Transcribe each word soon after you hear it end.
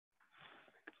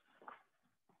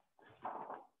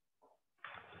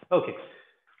Okay,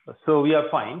 so we are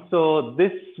fine. So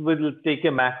this will take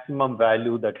a maximum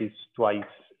value that is twice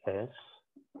S.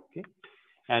 Okay,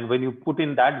 and when you put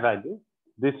in that value,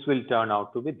 this will turn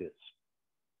out to be this.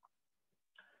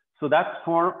 So that's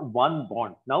for one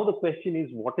bond. Now the question is,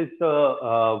 what is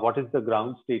the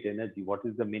ground state energy? What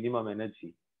is the minimum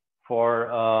energy for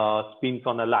spins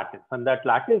on a lattice? And that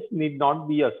lattice need not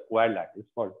be a square lattice.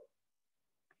 For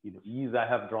ease, I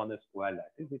have drawn a square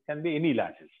lattice. It can be any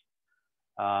lattice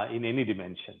in any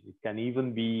dimension. It can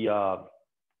even be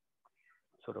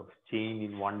sort of chain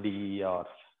in 1D or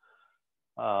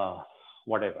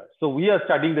whatever. So we are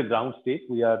studying the ground state.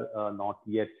 We are not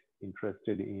yet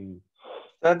interested in.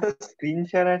 Sir, the screen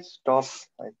share has stopped.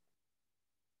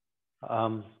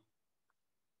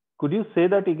 Could you say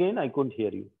that again? I couldn't hear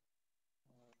you.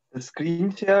 The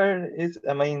screen share is,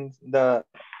 I mean, the.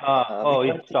 Oh,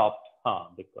 it stopped.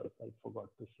 Because I forgot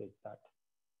to say that.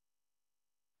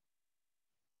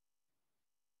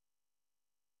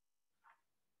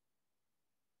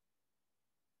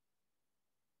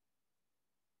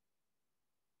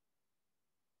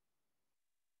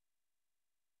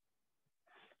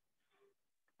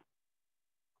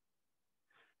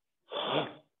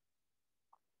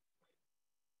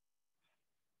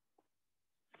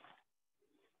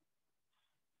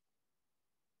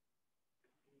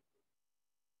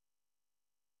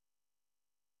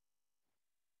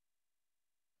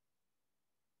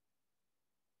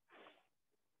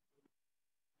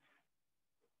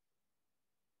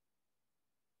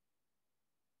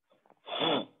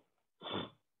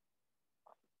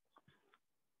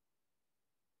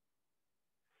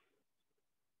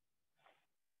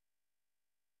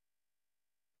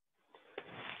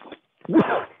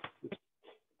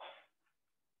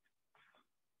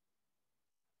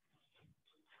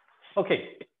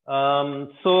 Okay,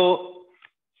 so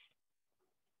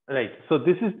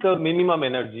this is the minimum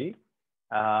energy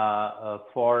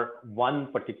for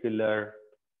one particular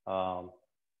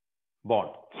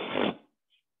bond.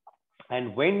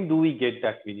 And when do we get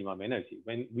that minimum energy?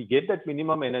 When we get that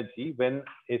minimum energy when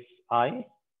Si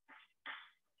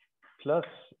plus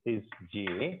is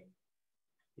J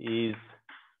is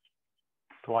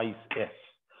twice S.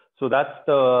 So that's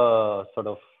the sort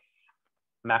of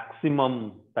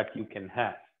maximum that you can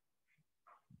have.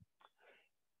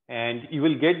 And you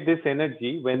will get this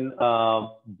energy when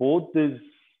both these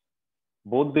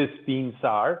spins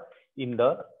are in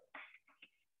the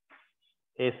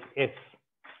SS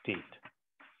state.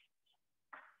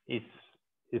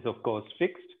 Is of course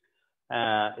fixed.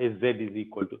 If Z is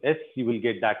equal to S, you will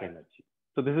get that energy.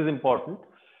 So this is important.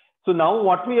 So now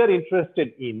what we are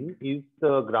interested in is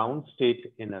the ground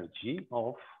state energy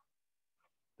of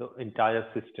the entire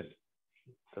system,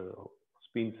 the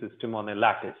spin system on a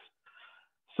lattice.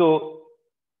 So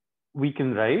we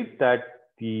can write that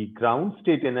the ground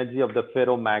state energy of the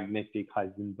ferromagnetic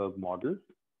Heisenberg model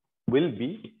will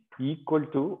be equal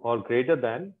to or greater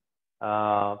than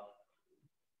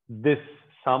this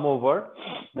sum over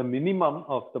the minimum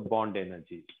of the bond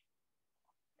energies.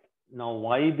 Now,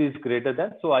 why this greater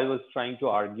than? So I was trying to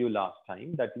argue last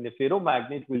time that in a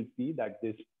ferromagnet, we'll see that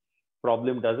this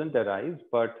problem doesn't arise,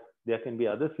 but there can be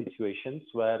other situations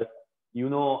where you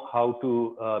know how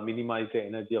to minimize the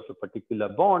energy of a particular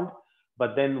bond,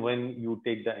 but then when you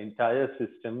take the entire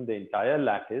system, the entire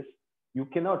lattice, you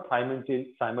cannot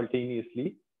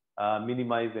simultaneously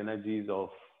minimize energies of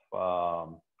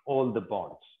all the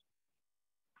bonds.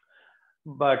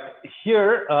 But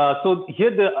here, so here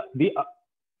the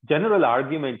general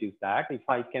argument is that if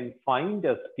I can find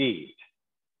a state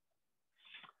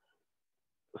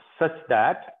such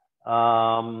that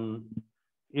all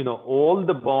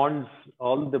the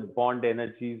bond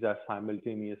energies are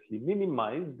simultaneously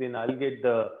minimized, then I'll get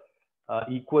the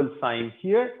equal sign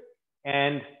here,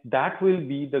 and that will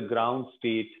be the ground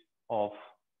state of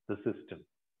the system.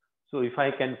 So if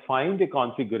I can find a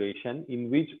configuration in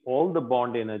which all the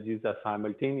bond energies are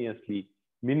simultaneously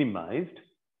minimized,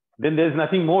 then there's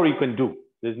nothing more you can do.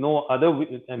 There's no other,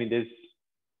 there's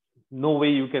no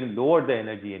way you can lower the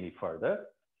energy any further.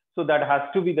 So that has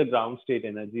to be the ground state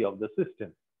energy of the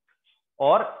system.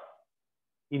 Or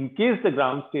in case the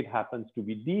ground state happens to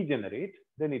be degenerate,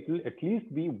 then it will at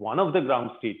least be one of the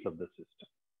ground states of the system.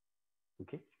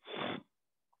 Okay.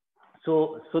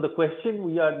 So the question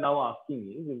we are now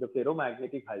asking is, in the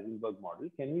ferromagnetic Heisenberg model,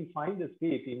 can we find a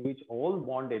state in which all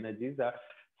bond energies are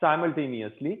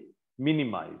simultaneously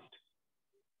minimized?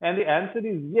 And the answer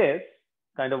is yes,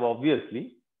 kind of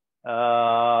obviously,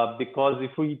 because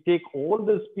if we take all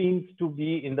the spins to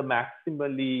be in the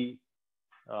maximally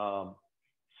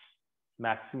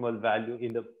maximal value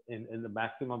in the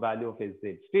maximum value of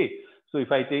SZ state. So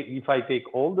if I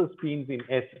take all the spins in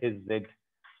SSZ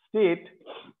state,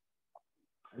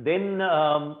 then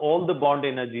all the bond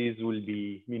energies will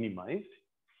be minimized,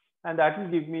 and that will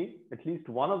give me at least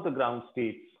one of the ground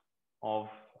states of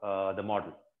the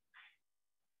model.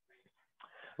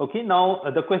 Okay, now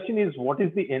the question is, what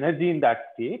is the energy in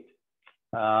that state?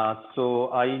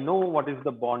 So I know what is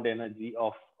the bond energy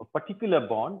of a particular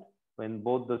bond when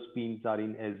both the spins are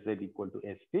in SZ equal to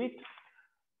S state.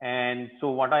 And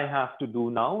so what I have to do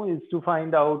now is to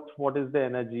find out what is the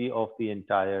energy of the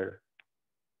entire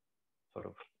sort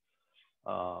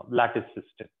of lattice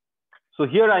system. So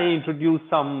here I introduce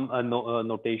some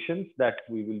notations that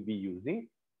we will be using.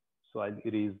 So I'll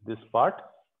erase this part.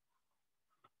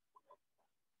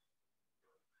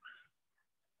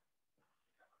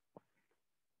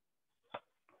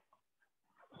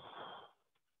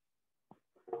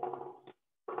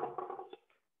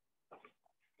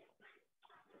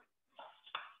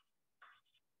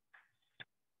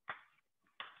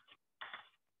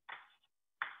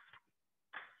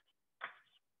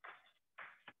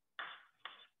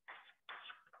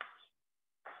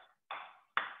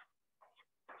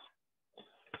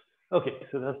 Okay,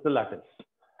 so that's the lattice.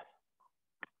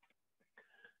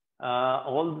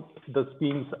 All the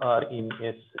spins are in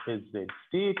SSZ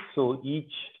state. So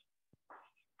each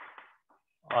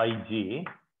ij,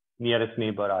 nearest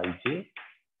neighbor ij,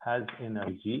 has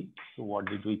energy. So what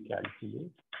did we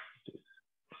calculate? It is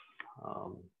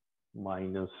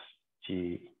minus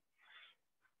j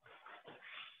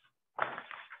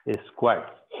s squared.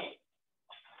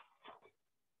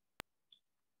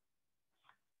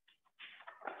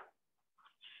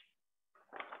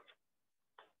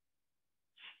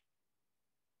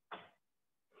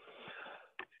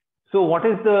 So what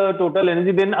is the total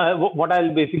energy? Then what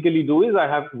I'll basically do is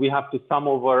we have to sum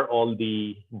over all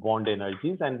the bond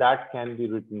energies, and that can be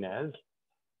written as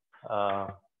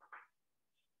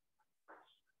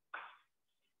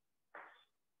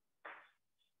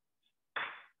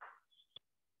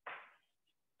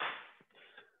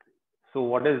so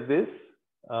what is this?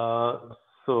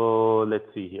 So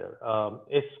let's see here.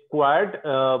 S squared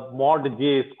mod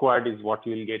j squared is what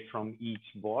you will get from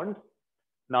each bond.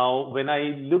 Now, when I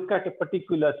look at a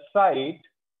particular site,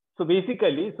 so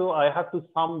basically, so I have to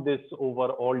sum this over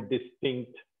all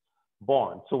distinct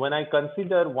bonds. So when I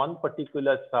consider one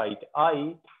particular site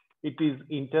I, it is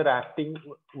interacting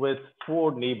with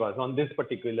 4 neighbors on this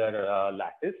particular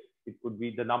lattice. It could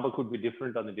be, the number could be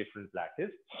different on a different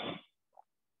lattice.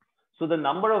 So the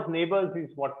number of neighbors is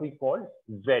what we call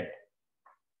Z.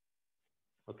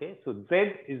 Okay, so Z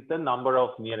is the number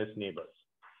of nearest neighbors.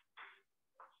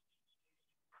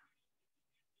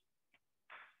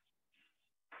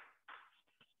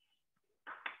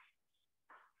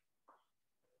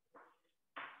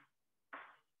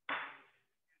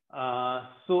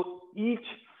 So each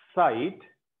site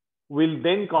will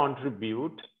then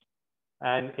contribute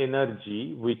an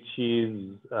energy which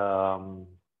is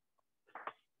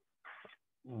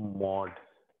mod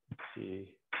j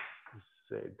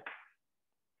z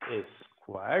s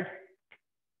squared.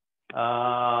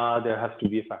 There has to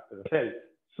be a factor of L.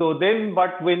 So then,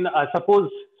 but when suppose,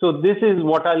 so this is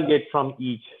what I'll get from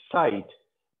each site.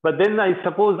 But then I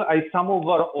suppose I sum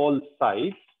over all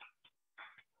sites,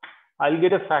 I'll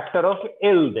get a factor of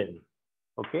L then.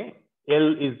 Okay,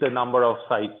 L is the number of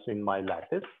sites in my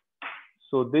lattice.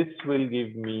 So this will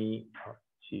give me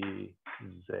G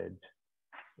Z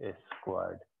S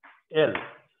squared L.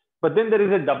 But then there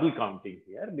is a double counting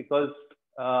here because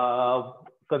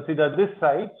consider this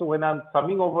site. So when I'm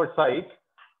summing over sites,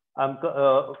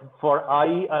 for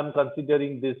I, I'm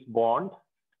considering this bond.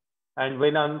 And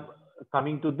when I'm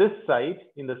coming to this site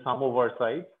in the sum over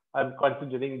site, I'm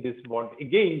considering this bond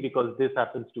again because this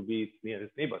happens to be its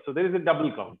nearest neighbor. So there is a double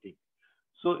counting.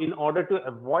 So in order to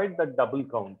avoid that double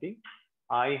counting,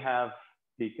 I have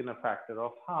taken a factor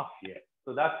of half here.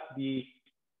 So that's the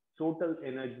total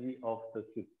energy of the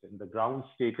system, the ground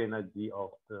state energy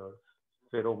of the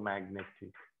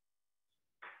ferromagnetic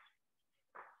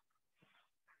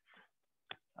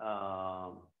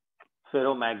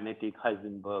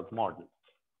Heisenberg model.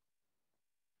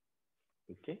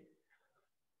 Okay.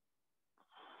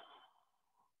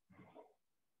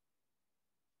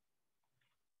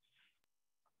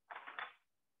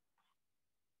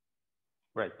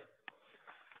 Right.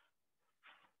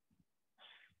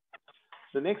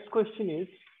 The next question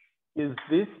is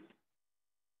this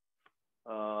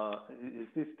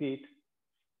state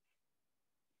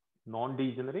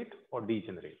non-degenerate or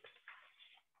degenerate?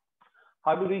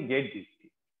 How do we get this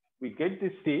state? We get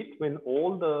this state when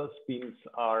all the spins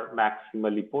are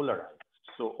maximally polarized.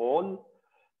 So all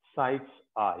sites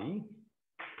I,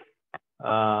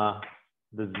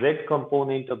 the Z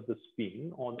component of the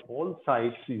spin on all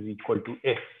sides is equal to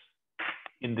S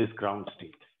in this ground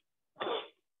state.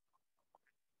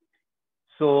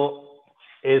 So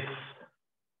S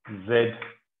Z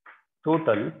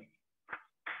total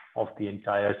of the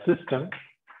entire system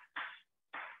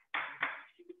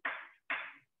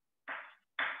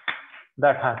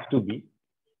that has to be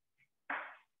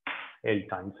L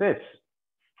times S.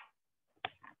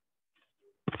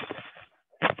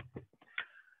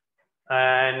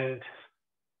 And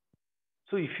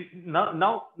so if you,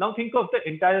 now think of the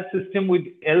entire system with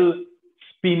L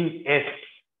spin S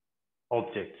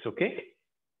objects, okay?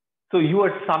 So you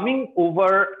are summing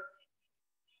over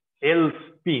L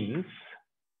spins.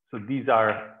 So these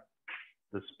are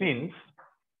the spins.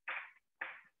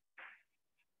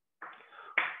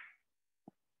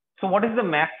 So what is the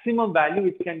maximum value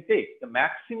it can take? The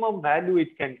maximum value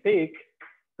it can take,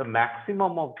 the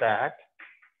maximum of that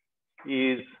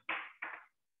is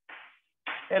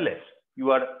LS.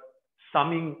 You are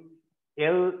summing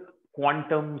L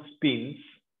quantum spins,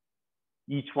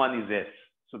 each one is S.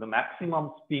 So the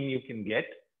maximum spin you can get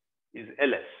is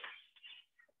LS.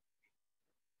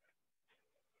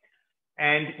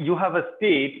 And you have a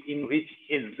state in which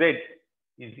SZ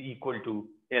is equal to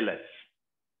LS.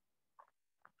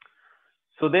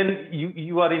 So then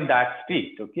you are in that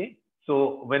state, okay?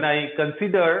 So when I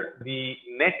consider the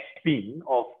net spin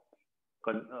of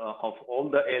all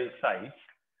the L sides,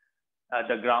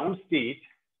 the ground state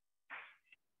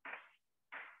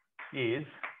is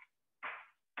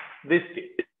this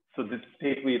state. So this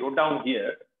state we wrote down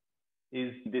here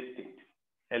is this state,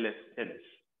 LS, LS.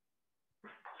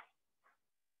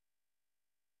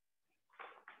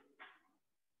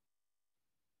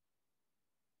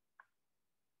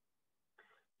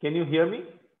 Can you hear me?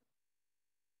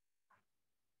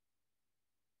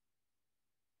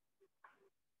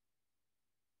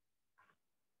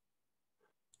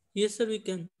 Yes, sir, we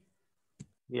can.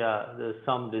 Yeah, there's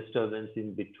some disturbance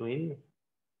in between.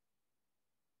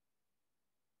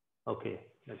 Okay,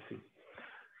 let's see.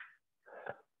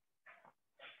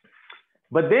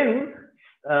 But then,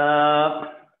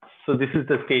 so this is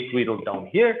the state we wrote down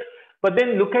here. But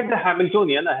then look at the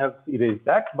Hamiltonian. I have erased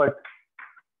that, but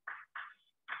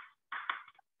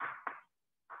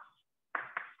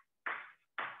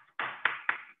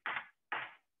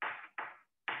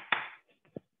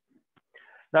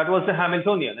that was the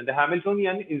Hamiltonian, and the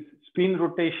Hamiltonian is spin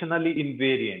rotationally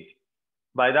invariant.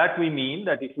 By that we mean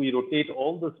that if we rotate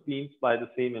all the spins by the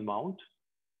same amount,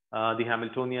 the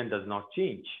Hamiltonian does not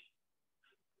change.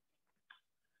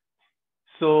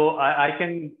 So I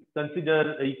can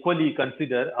equally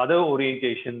consider other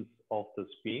orientations of the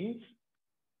spins,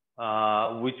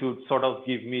 which would sort of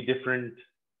give me different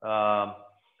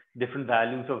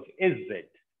values of SZ.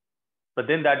 But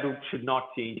then that should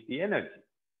not change the energy,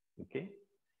 okay?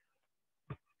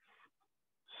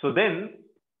 So then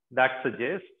that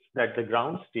suggests that the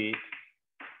ground state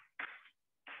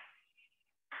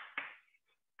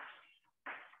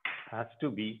has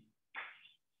to be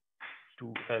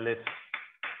 2LS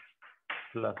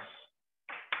plus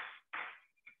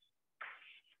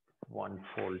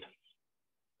 1-fold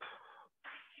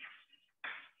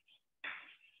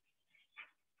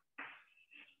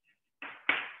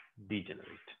degenerate,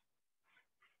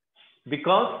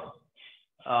 because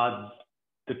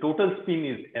the total spin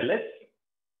is LS,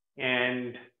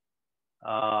 and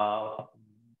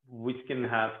which can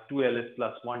have 2LS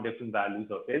plus 1 different values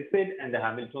of SZ, and the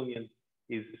Hamiltonian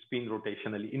is spin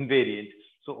rotationally invariant.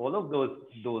 So all of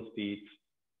those states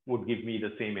would give me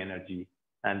the same energy,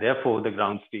 and therefore the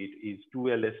ground state is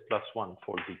 2LS plus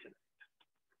 1-fold degenerate.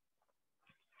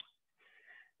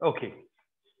 Okay,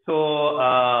 so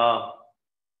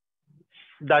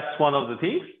that's one of the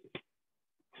things.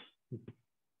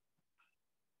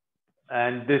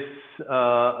 And this,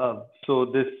 so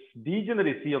this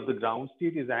degeneracy of the ground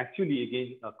state is actually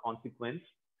again a consequence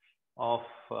of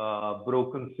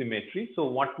broken symmetry. So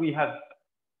what we have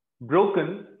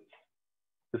broken,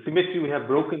 the symmetry we have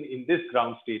broken in this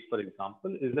ground state, for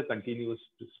example, is the continuous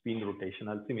spin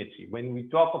rotational symmetry. When we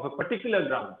talk of a particular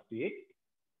ground state,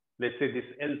 let's say this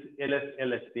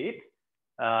LS state,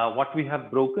 what we have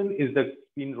broken is the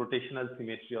spin rotational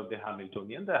symmetry of the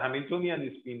Hamiltonian. The Hamiltonian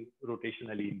is spin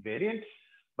rotationally invariant,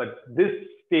 but this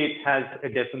state has a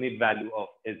definite value of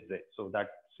SZ. So that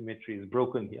symmetry is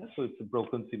broken here. So it's a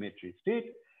broken symmetry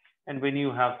state. And when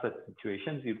you have such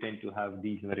situations, you tend to have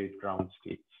degenerate ground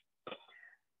states.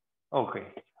 Okay.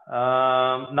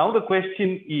 Now the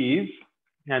question is,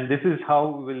 and this is how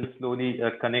we will slowly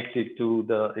connect it to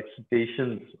the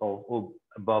excitations of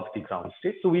above the ground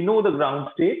state. So we know the ground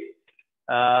state.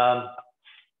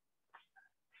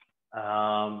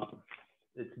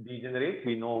 It's degenerate.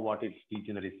 We know what its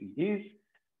degeneracy is.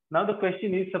 Now the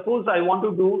question is, suppose I want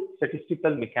to do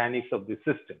statistical mechanics of the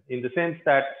system, in the sense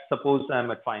that suppose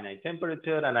I'm at finite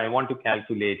temperature and I want to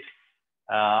calculate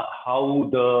how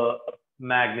the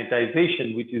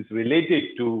magnetization, which is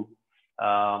related to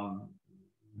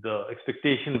the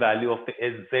expectation value of the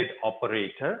SZ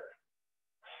operator,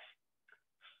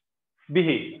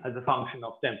 behave as a function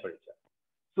of temperature.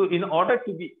 So in order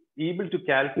to be able to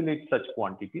calculate such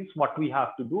quantities, what we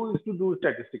have to do is to do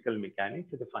statistical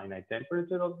mechanics at a finite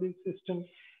temperature of the system,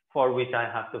 for which I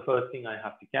have, the first thing I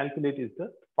have to calculate is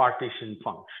the partition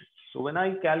function. So when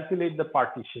I calculate the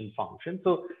partition function,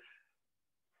 so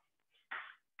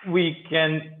we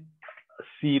can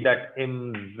see that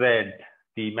mz,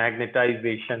 the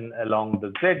magnetization along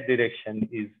the z direction,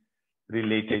 is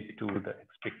related to the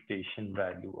expectation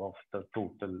value of the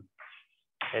total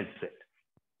SZ.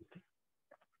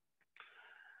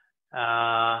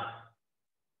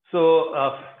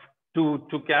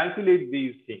 To calculate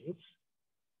these things,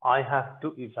 I have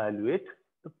to evaluate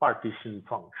the partition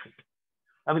function.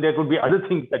 I mean, there could be other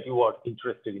things that you are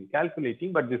interested in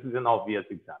calculating, but this is an obvious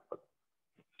example.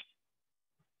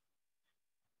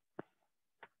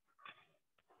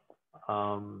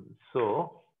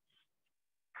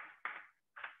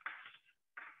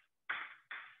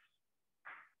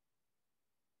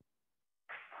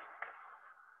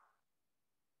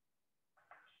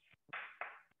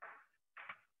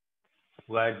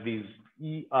 Where these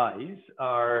EIs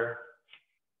are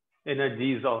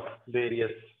energies of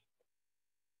various,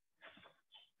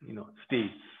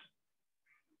 states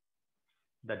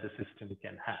that the system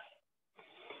can have.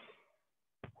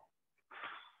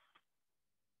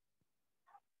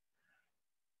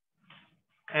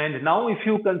 And now if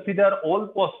you consider all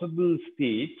possible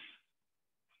states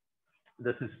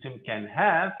the system can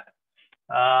have,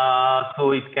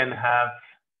 so it can have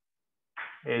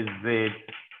SZ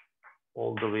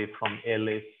all the way from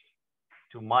LS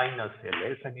to minus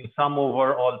LS, and you sum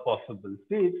over all possible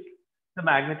states, the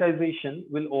magnetization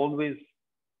will always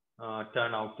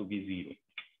turn out to be zero.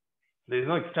 There is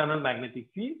no external magnetic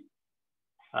field.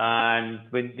 And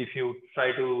if you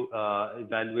try to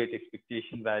evaluate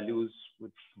expectation values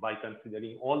by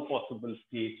considering all possible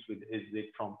states with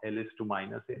SZ from LS to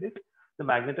minus LS, the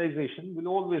magnetization will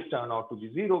always turn out to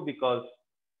be zero, because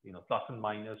plus and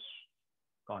minus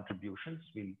contributions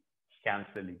will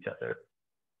cancel each other.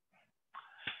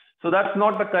 So that's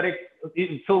not the correct.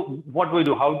 So what do we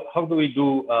do? How do we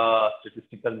do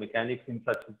statistical mechanics in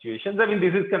such situations? I mean,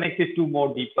 this is connected to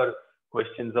more deeper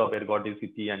questions of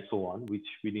ergodicity and so on, which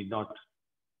we need not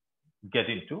get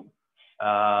into.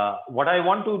 What I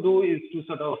want to do is to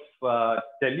sort of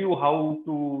tell you how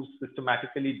to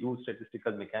systematically do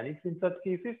statistical mechanics in such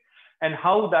cases, and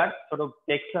how that sort of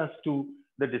takes us to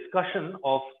the discussion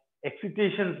of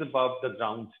excitations above the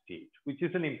ground state, which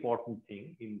is an important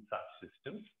thing in such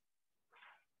systems.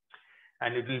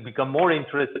 And it will become more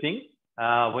interesting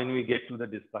when we get to the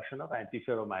discussion of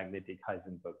antiferromagnetic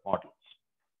Heisenberg models.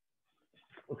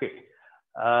 Okay.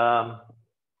 All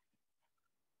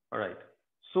right.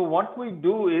 So what we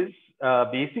do is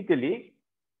basically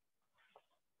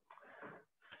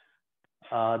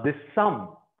this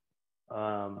sum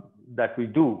that we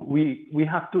do, we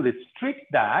have to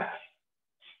restrict that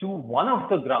to one of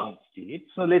the ground states.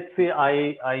 So let's say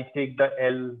I take the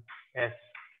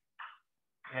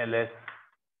LS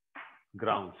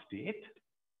ground state,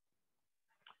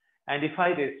 and if I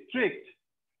restrict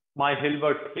my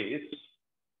Hilbert space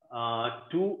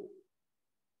to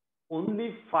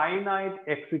only finite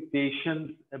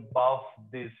excitations above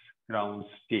this ground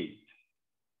state,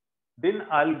 then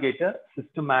I'll get a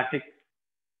systematic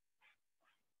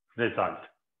result,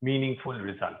 meaningful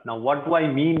result. Now, what do I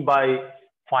mean by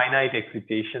finite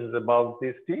excitations above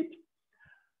this state?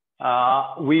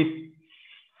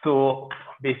 So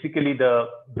basically the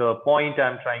point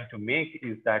I'm trying to make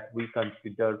is that we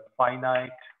consider finite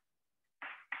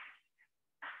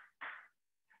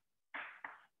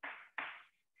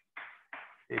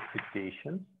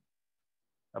excitation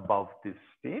above this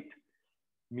state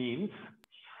means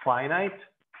finite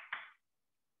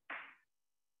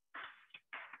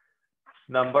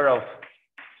number of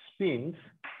spins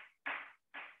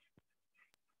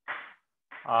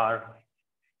are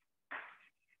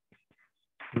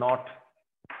not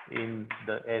in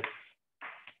the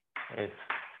S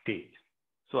state.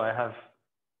 So I have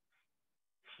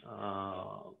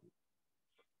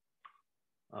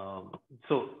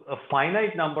so a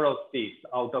finite number of states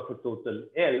out of a total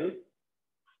L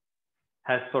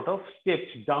has sort of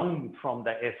stepped down from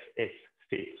the SS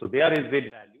state. So their Z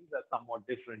values are somewhat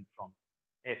different from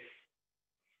S,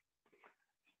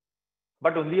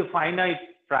 but only a finite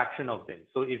fraction of them.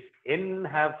 So if N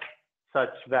have such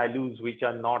values which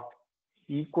are not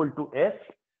equal to S,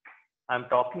 I'm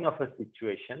talking of a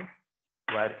situation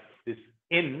where this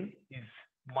N is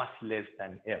much less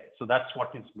than F. So that's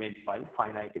what is meant by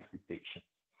finite excitation.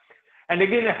 And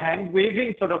again, a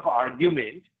hand-waving sort of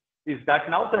argument is that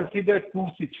now consider two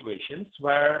situations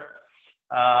where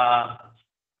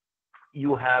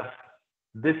you have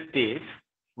this state,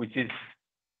 which is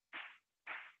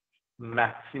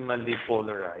maximally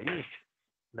polarized,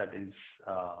 that is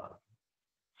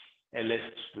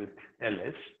LS with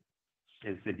LS,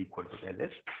 Z equal to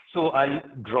LS. So I'll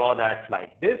draw that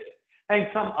like this, and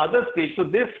some other state. So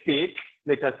this state,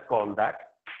 let us call that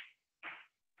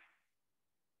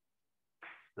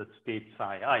the state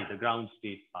psi I, the ground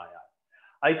state psi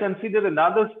I. I consider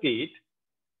another state,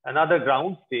 another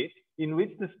ground state, in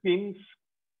which the spins,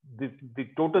 the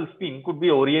total spin could be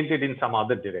oriented in some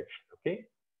other direction, okay?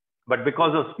 But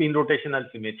because of spin rotational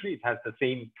symmetry, it has the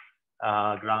same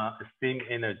same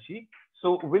energy.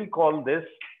 So we'll call this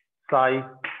psi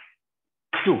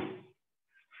 2.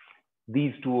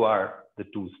 These two are the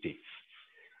two states.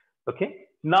 Okay.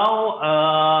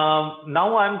 Now,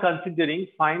 now I'm considering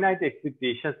finite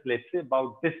excitations, let's say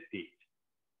about this state.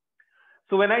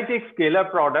 So when I take scalar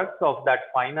products of that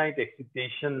finite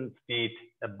excitation state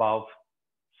above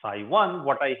psi 1,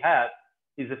 what I have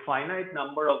is a finite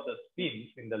number of the spins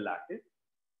in the lattice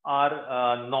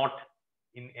are not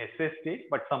in SS state,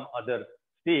 but some other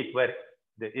state where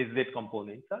the SZ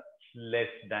components are less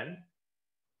than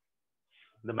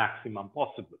the maximum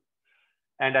possible.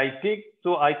 And I take,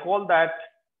 so I call that,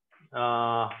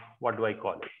 what do I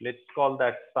call it? Let's call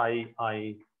that psi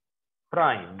I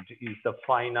primed is the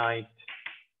finite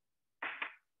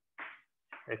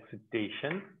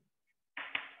excitation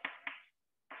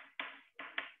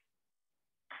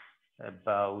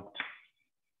about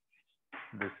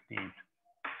the state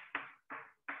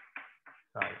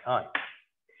psi I.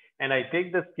 And I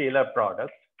take the scalar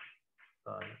product,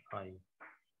 psi I.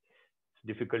 It's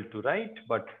difficult to write,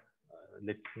 but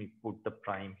let me put the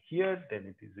prime here, then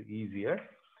it is easier.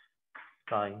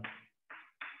 Psi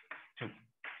 2.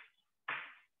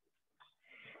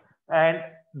 And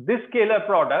this scalar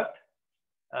product,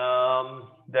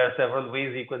 there are several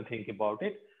ways you can think about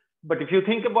it. But if you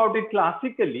think about it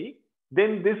classically,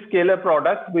 then this scalar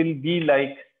product will be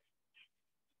like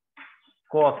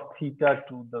cos theta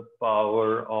to the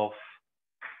power of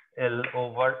L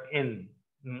over N.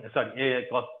 Sorry,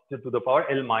 cos to the power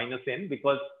L minus N,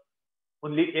 because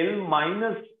only L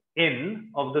minus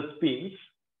N of the spins,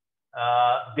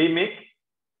 they make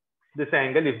this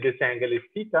angle, if this angle is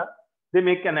theta, they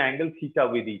make an angle theta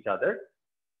with each other.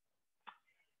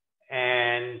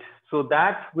 And so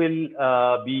that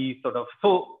will be sort of,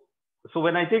 so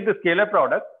when I take the scalar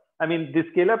product, I mean, this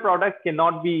scalar product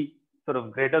cannot be sort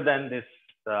of greater than this,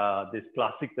 this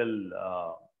classical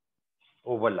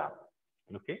overlap,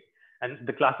 okay? And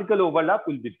the classical overlap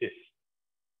will be this.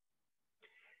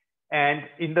 And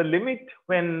in the limit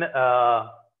when L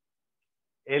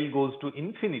goes to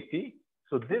infinity,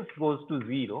 so this goes to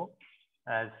 0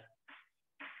 as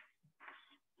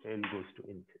L goes to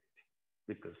infinity,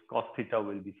 because cos theta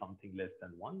will be something less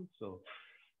than 1. So,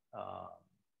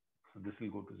 so this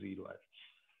will go to 0 as.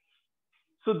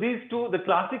 So these two, the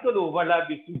classical overlap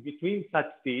between such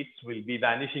states will be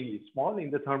vanishingly small in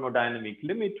the thermodynamic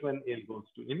limit when L goes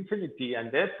to infinity,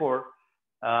 and therefore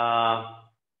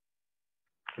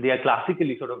they are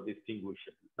classically sort of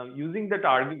distinguishable. Now, using that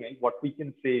argument, what we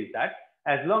can say is that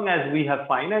as long as we have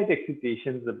finite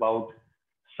excitations about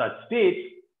such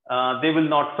states, they will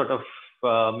not sort of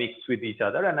mix with each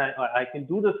other. And I can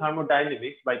do the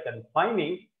thermodynamics by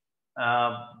confining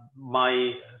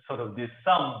my sort of this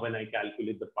sum when I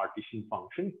calculate the partition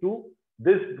function to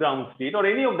this ground state or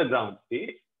any of the ground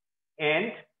states,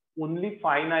 and only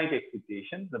finite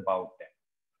excitations about them.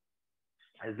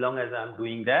 As long as I'm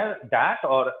doing that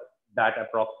or that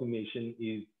approximation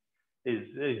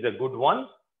is a good one,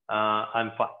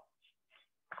 I'm fine.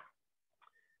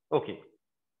 Okay.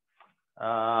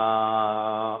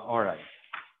 All right.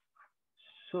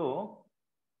 So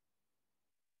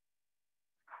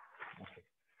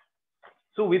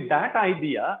with that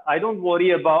idea, I don't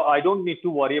need to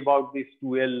worry about this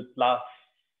 2L plus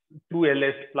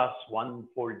 2LS plus 1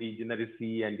 for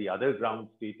degeneracy and the other ground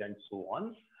state and so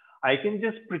on. I can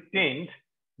just pretend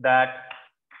that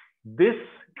this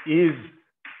is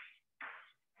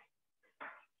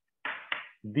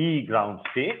the ground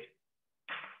state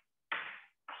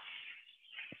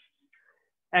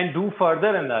and do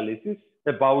further analysis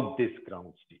about this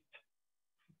ground state.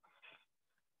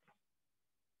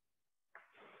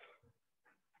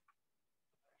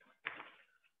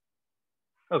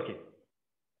 Okay.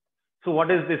 So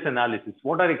what is this analysis?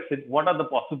 What are the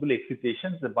possible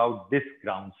excitations about this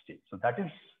ground state? So that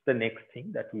is the next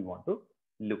thing that we want to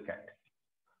look at.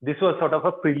 This was sort of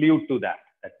a prelude to that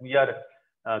we are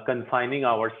confining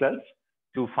ourselves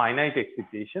to finite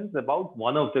excitations about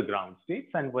one of the ground states.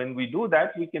 And when we do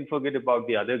that, we can forget about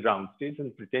the other ground states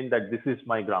and pretend that this is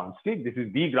my ground state, this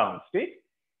is the ground state,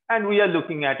 and we are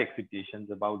looking at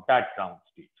excitations about that ground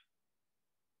state.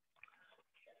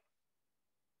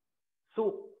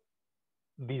 So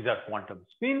these are quantum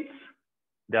spins.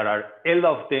 There are L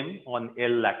of them on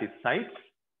L lattice sites.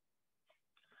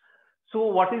 So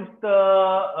what is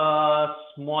the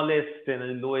smallest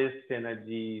and lowest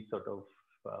energy sort of,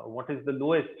 what is the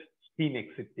lowest spin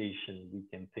excitation we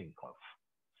can think of?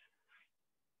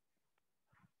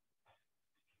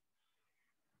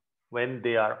 When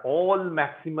they are all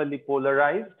maximally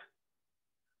polarized,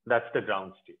 that's the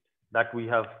ground state that we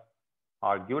have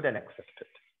argued and accepted.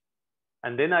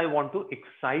 And then I want to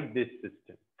excite this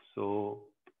system. So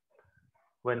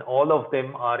when all of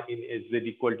them are in Sz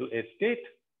equal to S state,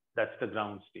 that's the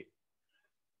ground state.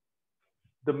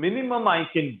 The minimum I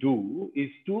can do is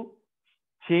to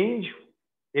change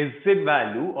Sz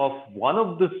value of one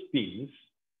of the spins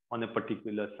on a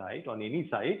particular site, on any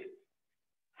site,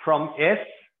 from S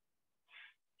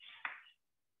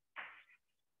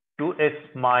to S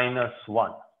minus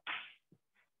 1.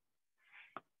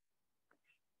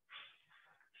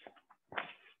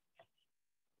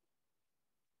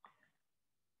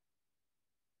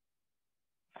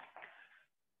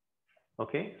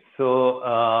 Okay, so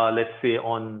let's say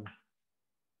on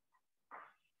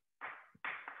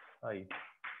I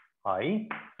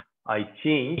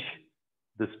change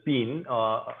the spin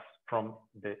from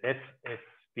the SS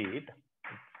state,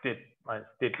 I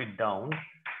step it down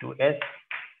to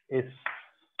SS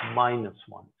minus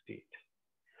 1 state.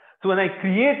 So when I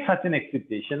create such an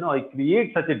excitation, or I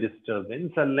create such a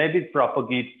disturbance and let it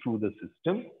propagate through the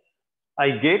system, I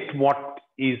get what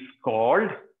is called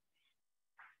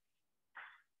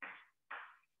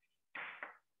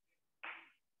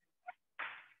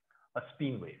a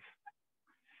spin wave.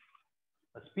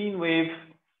 A spin wave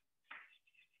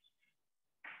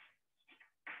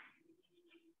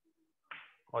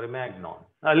or a magnon.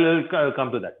 I'll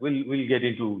come to that. We'll get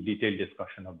into detailed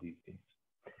discussion of these things.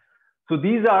 So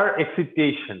these are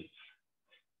excitations.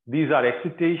 These are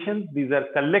excitations. These are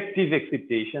collective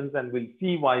excitations, and we'll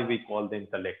see why we call them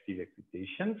collective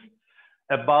excitations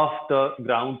above the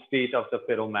ground state of the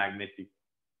ferromagnetic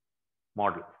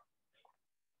model.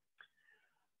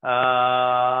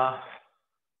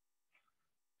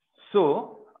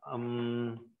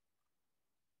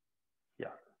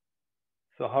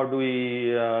 So how do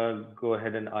we go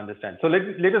ahead and understand? So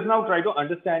let us now try to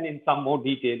understand in some more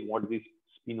detail what these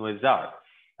spin waves are,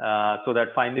 so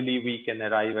that finally we can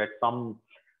arrive at some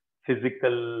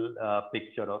physical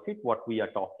picture of it, what we are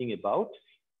talking about.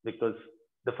 Because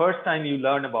the first time you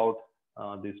learn about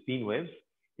the spin waves,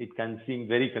 it can seem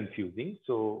very confusing.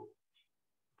 So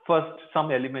first,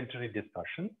 some elementary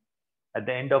discussion, at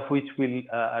the end of which we'll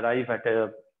arrive at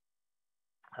a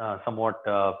somewhat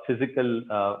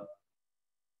physical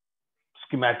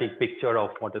schematic picture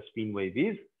of what a spin wave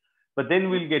is. But then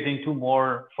we'll get into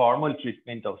more formal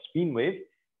treatment of spin wave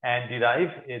and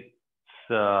derive its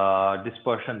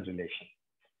dispersion relation.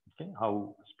 Okay,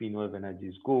 how spin wave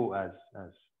energies go as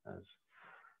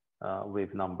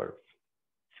wave numbers.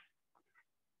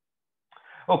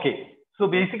 Okay, so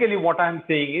basically what I'm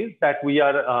saying is that we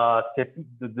are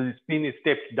the spin is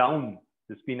stepped down.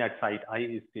 The spin at site I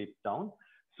is stepped down.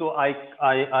 So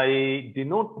I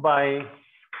denote by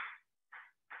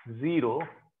 0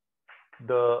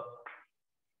 the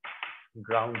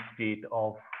ground state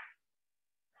of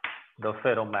the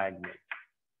ferromagnet.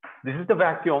 This is the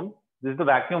vacuum. This is the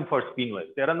vacuum for spin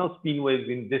waves. There are no spin waves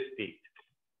in this state.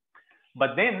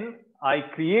 But then I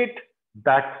create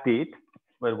that state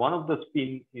where one of the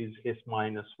spin is S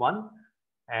minus 1,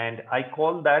 and I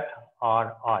call that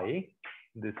Ri.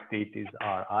 This state is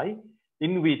Ri,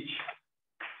 in which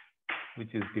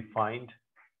is defined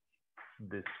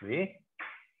this way.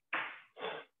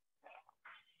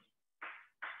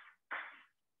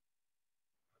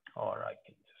 Or I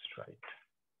can just write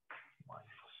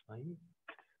minus sign.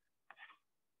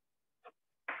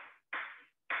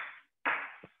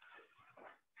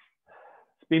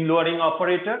 Spin lowering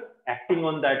operator acting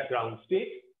on that ground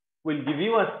state will give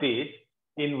you a state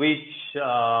in which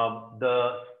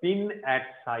the spin at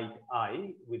site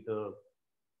I, with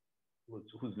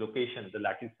whose location, the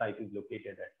lattice site is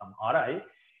located at some Ri,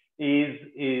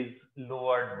 is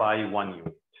lowered by 1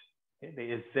 unit. Okay,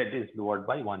 the Sz is lowered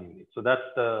by 1 unit. So that's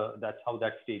how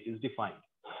that state is defined.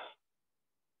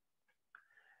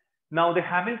 Now the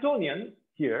Hamiltonian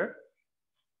here,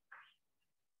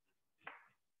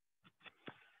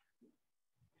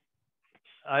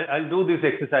 I'll do this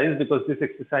exercise because this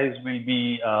exercise will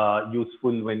be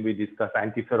useful when we discuss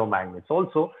antiferromagnets.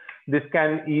 Also, this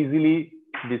can easily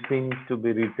be seen to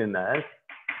be written as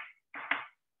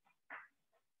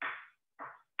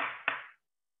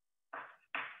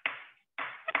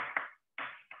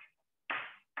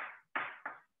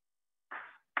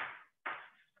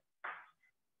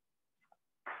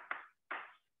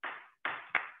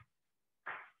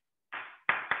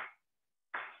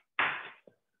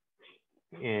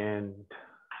and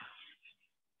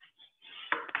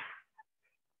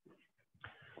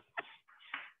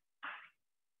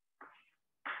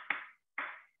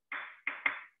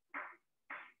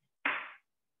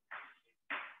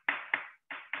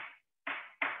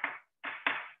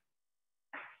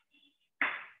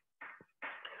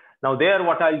now there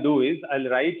what I'll do is I'll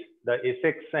write the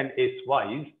Sx and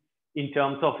Sy's in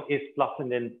terms of S plus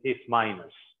and then S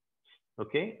minus.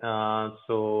 Okay,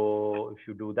 so if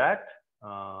you do that,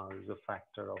 there's a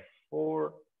factor of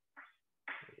 4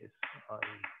 Si plus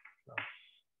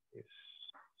Sg.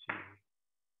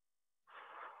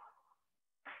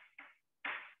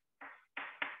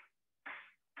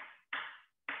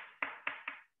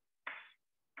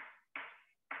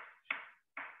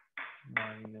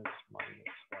 Minus 1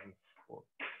 4.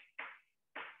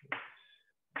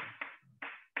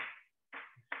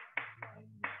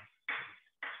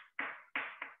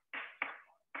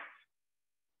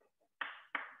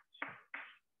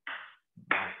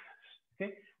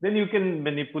 Okay, then you can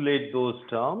manipulate those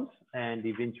terms, and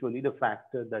eventually the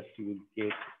factor that you will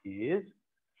get is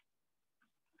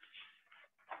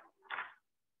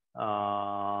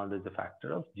there's a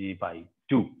factor of G by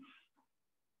 2.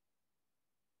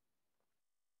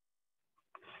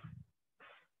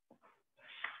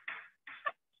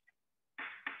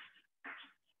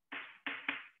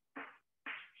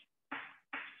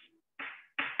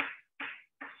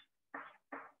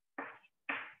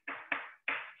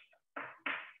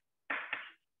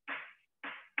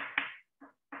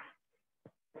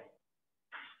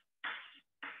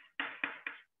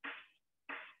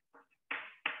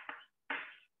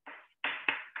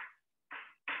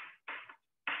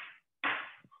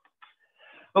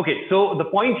 Okay, so the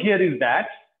point here is that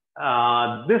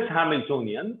this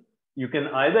Hamiltonian, you can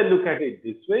either look at it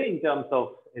this way in terms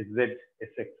of Sz,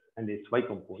 Sx, and Sy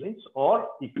components, or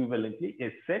equivalently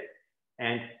Sz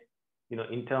and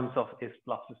in terms of S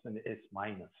pluses and S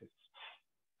minuses.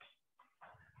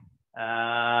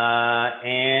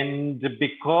 And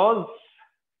because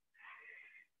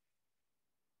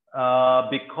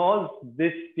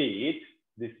this state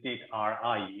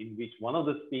Ri, in which one of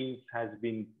the spins has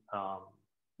been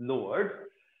lowered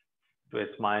to S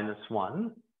minus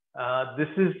 1, this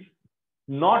is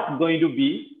not going to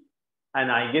be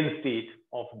an eigenstate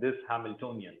of this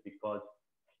Hamiltonian, because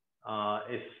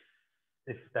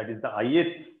if that is the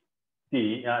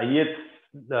ith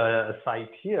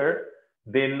site here,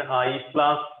 then I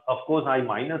plus, of course, I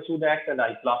minus would act, and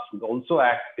I plus would also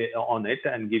act on it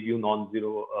and give you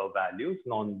non-zero values,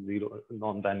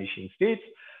 non-vanishing states.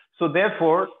 So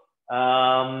therefore,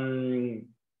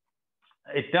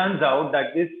 it turns out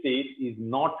that this state is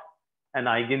not an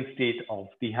eigenstate of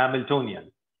the Hamiltonian.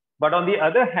 But on the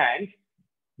other hand,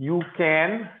 you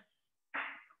can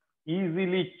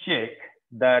easily check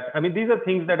that, I mean, these are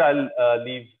things that I'll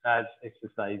leave as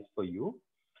exercise for you.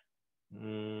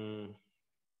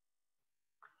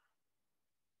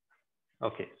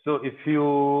 Okay, so if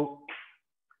you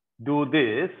do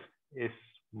this, is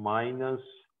minus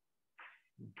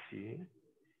G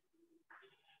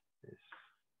is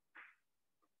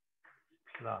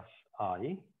plus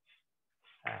I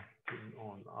acting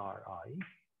on Ri,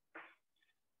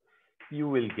 you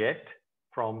will get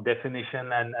from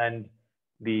definition and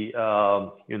the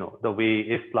the way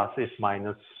S plus S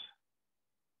minus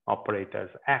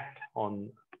operators act on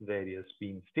various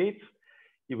beam states,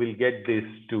 you will get this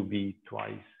to be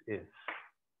twice S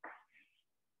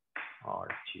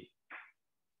Rg.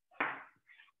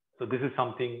 So this is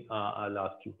something I'll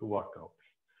ask you to work out.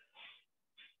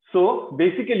 So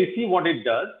basically, see what it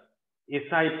does.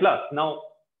 Si plus. Now,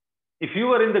 if you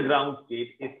were in the ground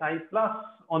state, Si plus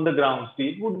on the ground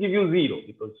state would give you 0,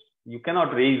 because you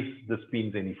cannot raise the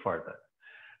spins any further.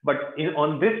 But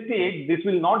on this state, this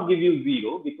will not give you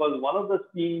 0, because one of the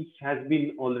spins has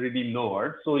been already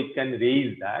lowered, so it can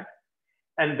raise that.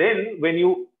 And then when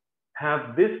you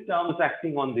have this terms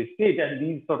acting on this state, and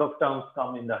these sort of terms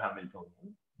come in the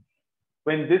Hamiltonian,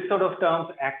 when this sort of terms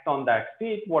act on that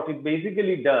state, what it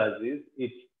basically does is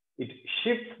it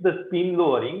shifts the spin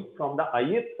lowering from the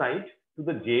ith site to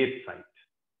the jth site.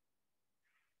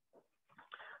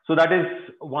 So that is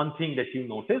one thing that you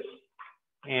notice.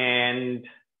 And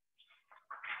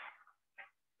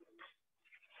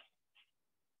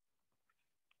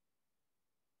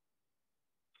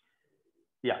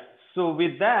yeah, so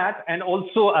with that, and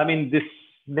also, I mean, this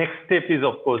next step is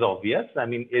of course obvious. I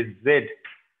mean, is Z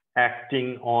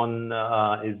acting on,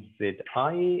 is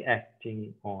Zi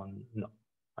acting on, no,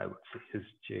 I would say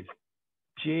is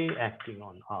J acting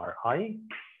on Ri,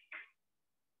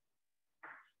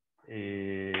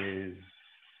 is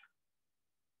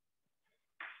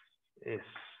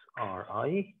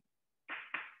Ri,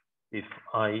 if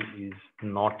I is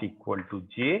not equal to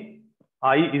J,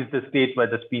 I is the state where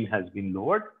the spin has been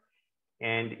lowered,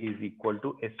 and is equal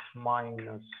to S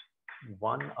minus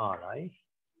 1 Ri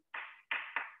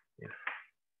if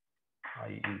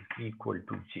I is equal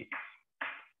to J.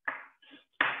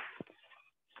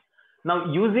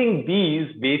 Now, using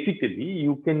these, basically,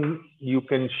 you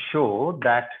can show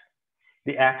that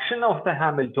the action of the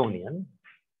Hamiltonian,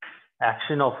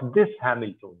 action of this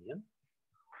Hamiltonian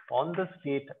on the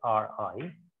state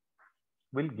Ri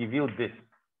will give you this.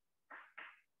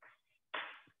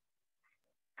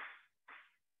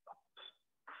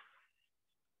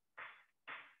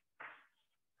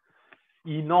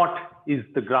 E naught is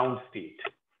the ground state.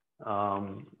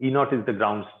 E naught is the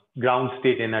ground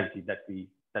state energy that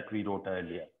we wrote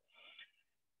earlier.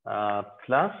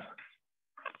 Plus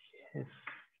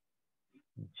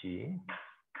J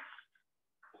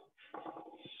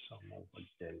sum over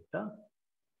delta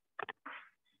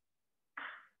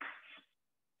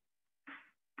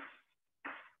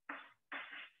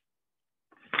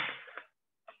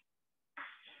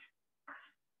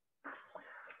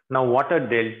Now, what are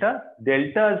delta?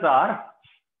 Deltas are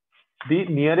the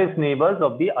nearest neighbors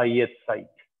of the ith site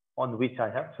on which I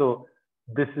have. So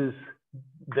this is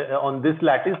on this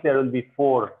lattice, there will be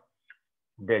 4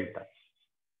 deltas.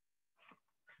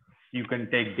 You can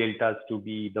take deltas to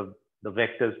be the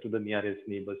vectors to the nearest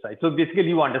neighbor site. So basically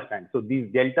you understand. So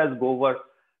these deltas go over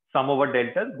sum over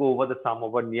deltas, go over the sum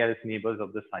over nearest neighbors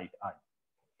of the site I.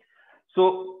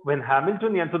 So when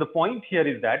Hamiltonian, so the point here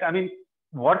is that, I mean,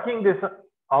 working this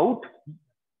out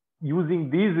using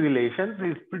these relations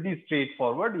is pretty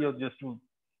straightforward. You just to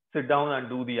sit down and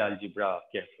do the algebra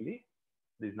carefully.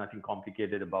 There's nothing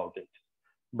complicated about it.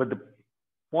 But the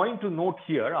point to note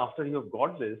here after you have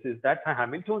got this is that a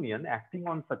Hamiltonian acting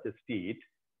on such a state.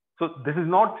 So this is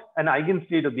not an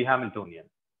eigenstate of the Hamiltonian,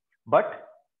 but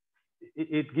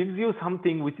it gives you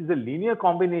something which is a linear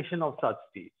combination of such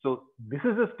states. So this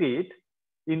is a state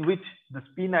in which the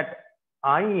spin at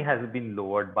I has been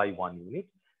lowered by 1 unit.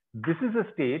 This is a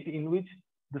state in which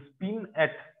the spin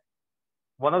at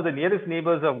one of the nearest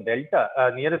neighbors of delta,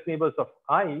 nearest neighbors of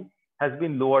I has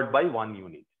been lowered by 1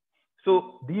 unit.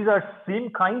 So these are same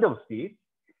kind of states,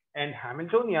 and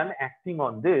Hamiltonian acting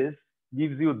on this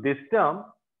gives you this term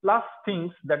plus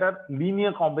things that are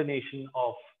linear combination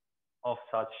of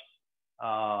such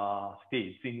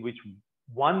states in which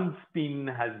one spin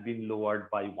has been lowered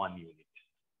by 1 unit.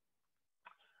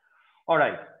 All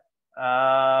right.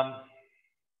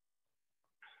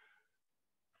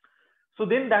 So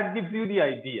then that gives you the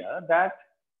idea that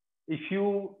if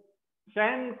you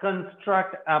can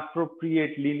construct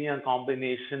appropriate linear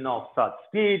combination of such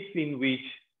states in which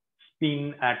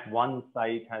spin at one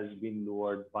site has been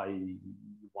lowered by 1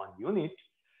 unit,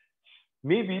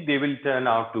 maybe they will turn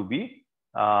out to be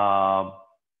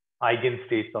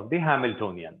eigenstates of the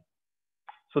Hamiltonian.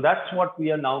 So that's what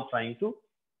we are now trying to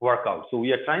work out. So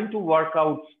we are trying to work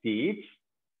out states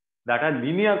that are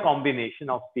linear combination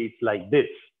of states like this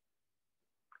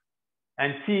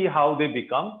and see how they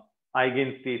become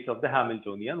eigenstates of the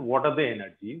Hamiltonian, what are the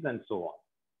energies, and so on.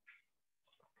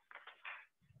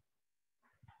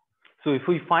 So if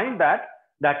we find that,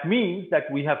 that means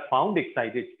that we have found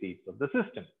excited states of the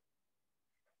system.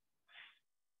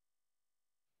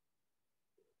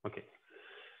 Okay.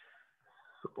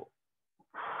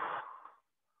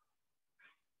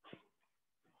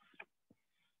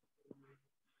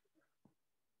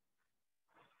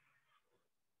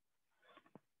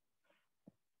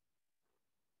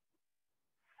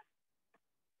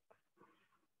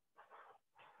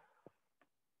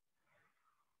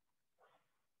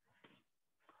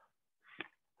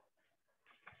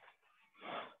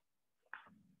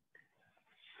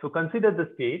 So consider the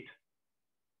state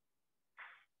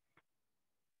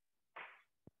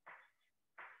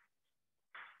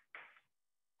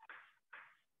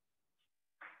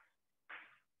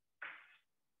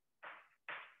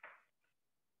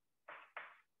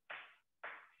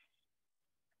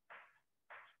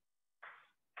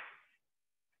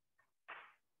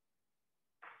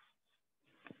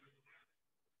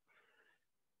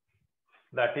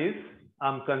That is,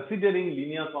 I'm considering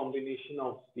linear combination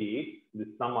of states. This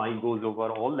sum I goes over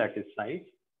all lattice sites.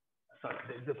 Sorry,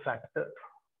 there's a factor,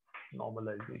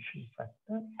 normalization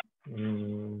factor.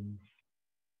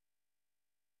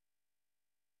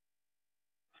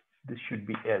 This should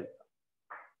be L.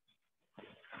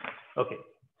 Okay,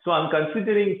 so I'm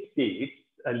considering states,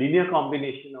 a linear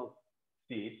combination of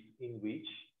states in which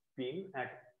spin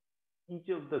at each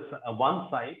of the one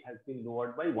side has been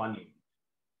lowered by 1 unit.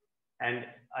 And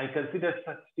I consider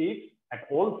such states at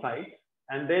all sides,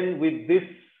 and then with this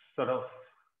sort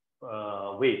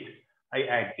of weight, I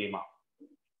add them up.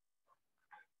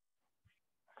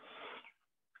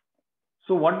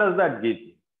 So what does that give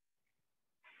you?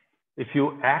 If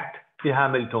you act the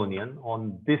Hamiltonian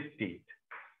on this state,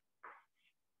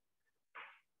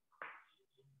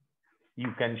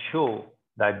 you can show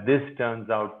that this turns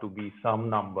out to be some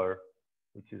number,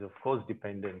 which is of course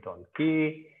dependent on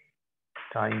K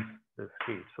times the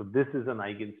state. So this is an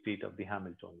eigenstate of the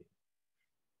Hamiltonian.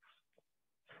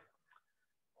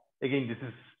 Again, this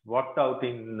is worked out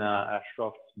in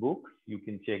Ashroff's book. You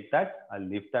can check that. I'll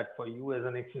leave that for you as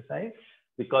an exercise,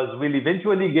 because we'll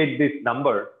eventually get this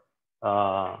number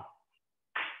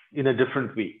in a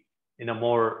different way, in a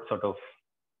more sort of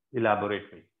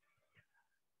elaborate way.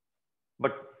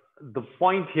 But the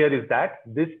point here is that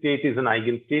this state is an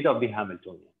eigenstate of the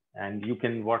Hamiltonian, and you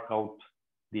can work out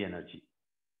the energy.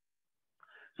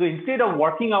 So instead of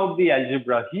working out the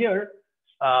algebra here,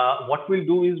 what we'll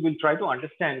do is we'll try to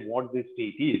understand what this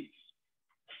state is.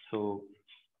 So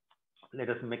let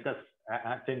us make us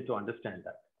attempt to understand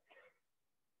that.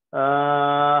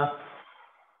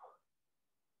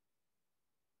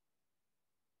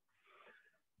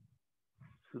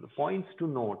 So the points to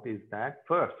note is that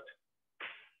first,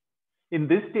 in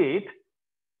this state,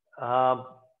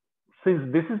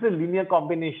 since this is a linear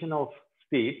combination of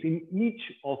states in each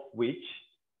of which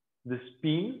the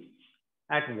spin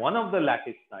at one of the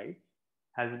lattice sides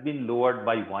has been lowered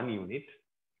by 1 unit,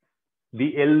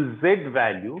 the LZ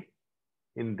value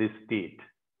in this state,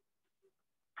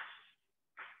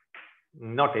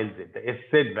 not LZ, the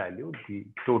SZ value, the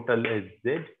total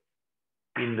SZ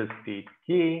in the state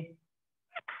K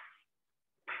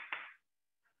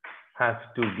has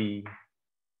to be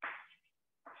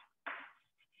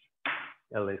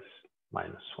LS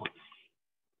minus 1.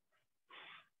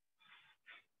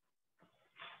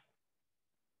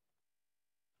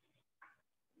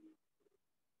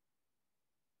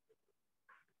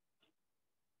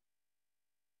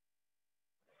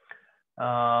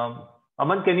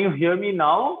 Aman, can you hear me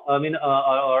now? I mean,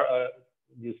 or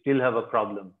you still have a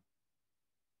problem?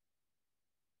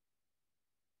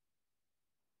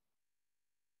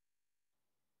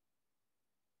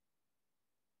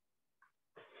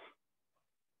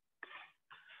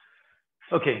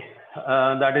 Okay,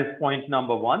 that is point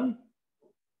number 1.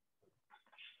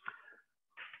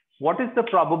 What is the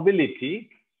probability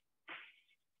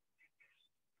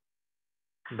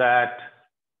that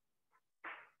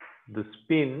the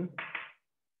spin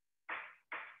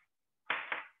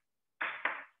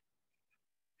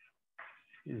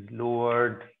is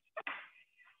lowered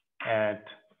at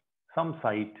some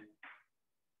site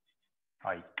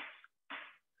I?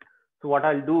 So what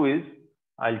I'll do is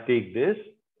I'll take this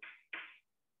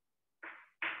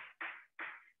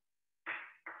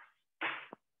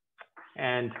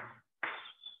and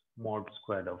mod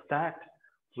squared of that,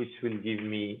 which will give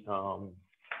me,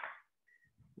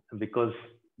 because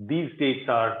these states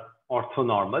are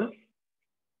orthonormal,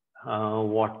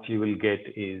 what you will get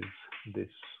is this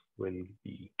will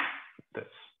be this.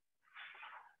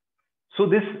 So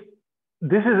this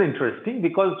is interesting,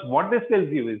 because what this tells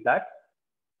you is that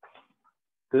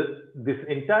this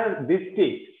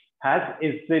state has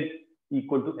SZ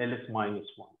equal to LS minus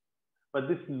 1. But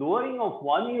this lowering of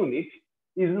 1 unit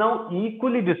is now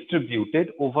equally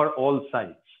distributed over all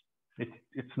sides.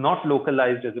 It's not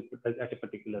localized at a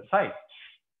particular site.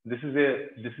 This is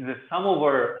a sum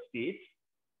over states,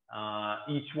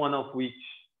 each one of which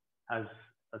has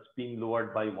a spin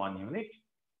lowered by 1 unit.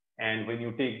 And when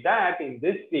you take that in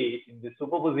this state, in the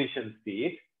superposition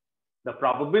state, the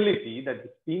probability that the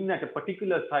spin at a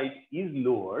particular site is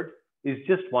lowered is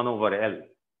just 1 over L.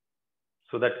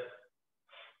 So that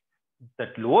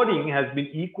lowering has been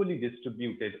equally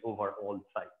distributed over all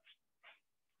sites.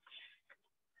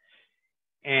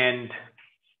 And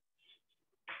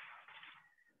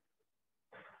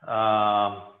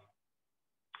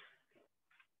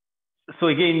so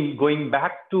again, going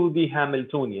back to the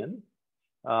Hamiltonian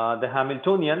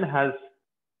has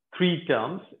 3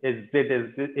 terms: SZ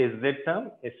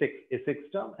term,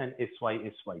 SX term, and SY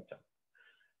term.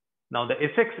 Now the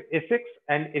SX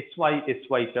and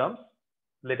SY terms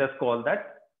let us call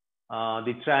that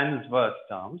the transverse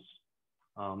terms.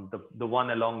 The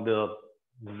one along the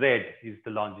Z is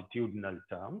the longitudinal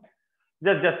term.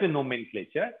 Just a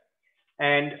nomenclature.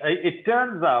 And it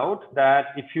turns out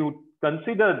that if you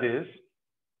consider this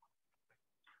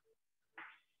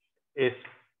is,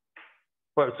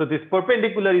 so this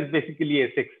perpendicular is basically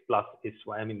Sx plus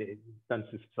Sy. I mean, it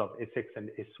consists of Sx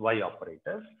and Sy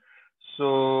operators.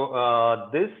 So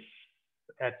this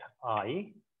at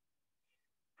I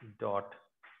dot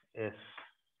S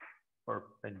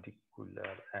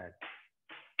perpendicular at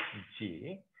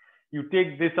J, you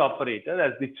take this operator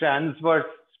as the transverse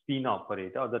spin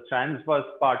operator, or the transverse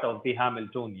part of the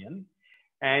Hamiltonian,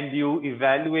 and you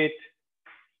evaluate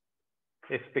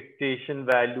expectation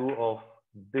value of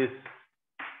this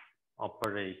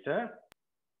operator.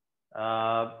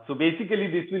 So basically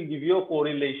this will give you a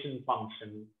correlation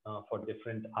function for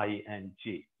different I and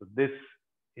J. So this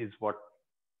is what,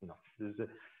 this is a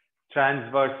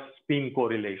transverse spin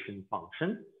correlation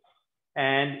function.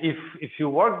 And if you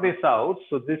work this out,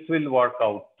 so this will work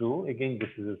out to, again, this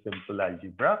is a simple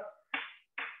algebra.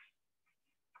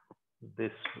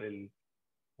 This will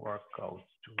work out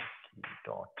to Q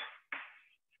dot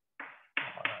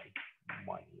Ri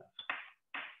minus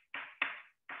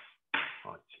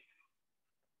Rj.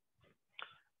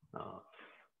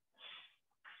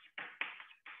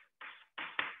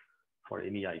 For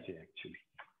any Ij actually.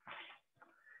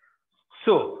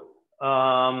 So,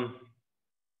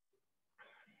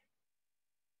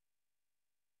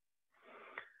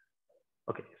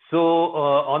 okay, so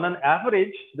on an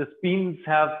average, the spins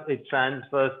have a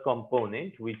transverse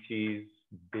component, which is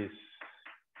this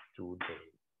to the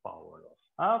power of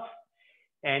half.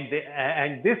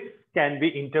 And this can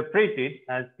be interpreted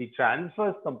as the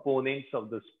transverse components of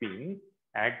the spin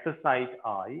at the site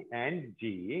I and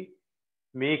J,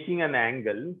 making an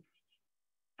angle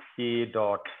K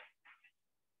dot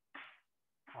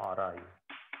Ri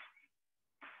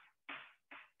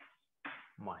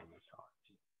minus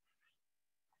Rg.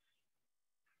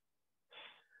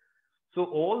 So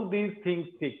all these things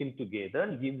taken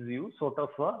together gives you sort of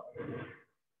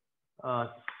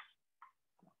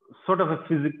a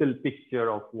physical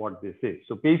picture of what this is.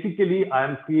 So basically, I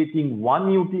am creating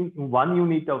one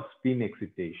unit of spin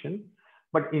excitation,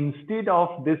 but instead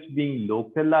of this being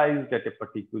localized at a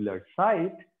particular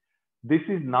site, this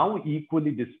is now equally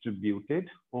distributed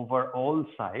over all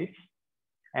sites.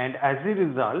 And as a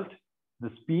result,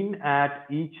 the spin at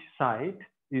each site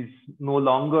is no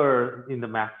longer in the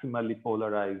maximally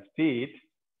polarized state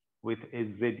with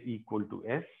Sz equal to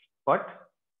S, but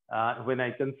when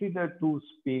I consider two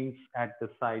spins at the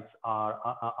sites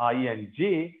I and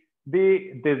J,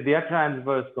 their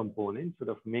transverse components sort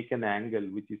of make an angle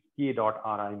which is K dot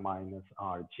Ri minus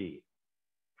Rj.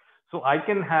 So I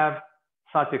can have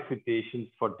such excitations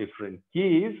for different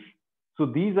Ks. So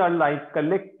these are like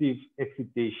collective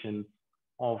excitations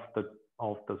of the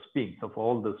spins, of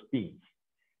all the spins.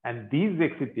 And these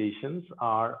excitations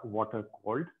are what are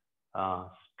called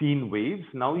spin waves.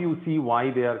 Now you see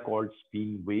why they are called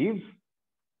spin waves,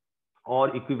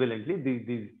 or equivalently,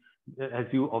 these, as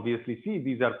you obviously see,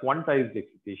 these are quantized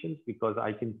excitations because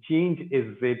I can change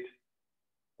Sz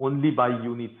only by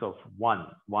units of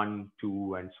 1,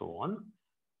 2, and so on.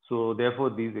 So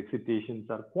therefore, these excitations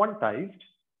are quantized,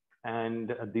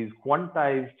 and these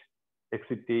quantized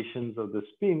excitations of the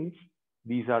spins,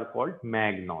 these are called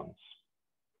magnons.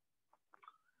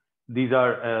 These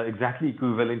are exactly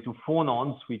equivalent to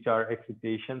phonons, which are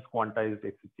excitations, quantized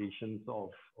excitations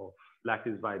of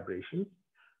lattice vibrations,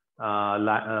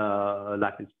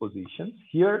 lattice positions.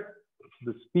 Here,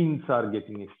 the spins are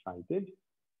getting excited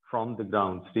from the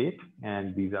ground state,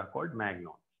 and these are called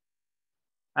magnons.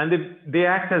 And they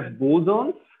act as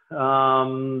bosons.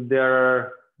 There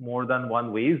are more than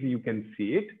one ways you can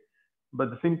see it, but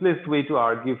the simplest way to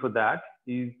argue for that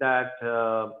is that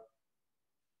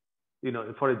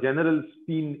for a general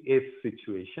spin S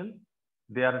situation,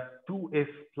 there are 2s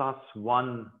plus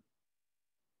 1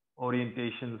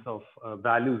 orientations of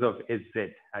values of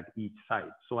Sz at each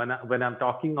site. So when I'm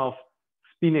talking of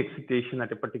spin excitation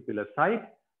at a particular site,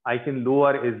 I can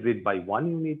lower Sz by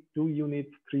 1 unit, 2 units,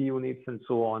 3 units, and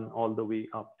so on, all the way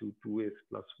up to 2s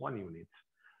plus 1 units.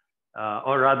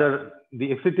 Or rather,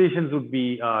 the excitations would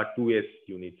be 2s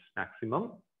units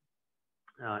maximum.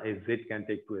 Sz can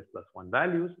take 2s plus 1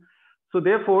 values. So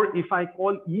therefore, if I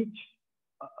call each,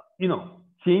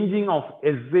 changing of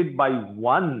Sz by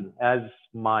 1 as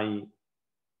my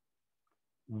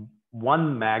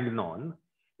 1 magnon,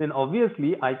 then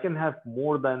obviously I can have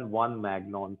more than 1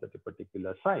 magnons at a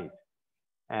particular site.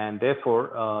 And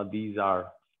therefore, these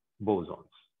are bosons.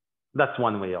 That's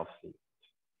one way of seeing it.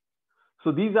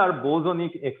 So these are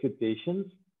bosonic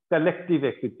excitations, collective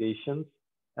excitations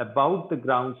about the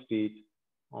ground state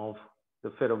of the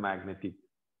ferromagnetic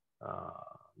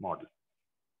model.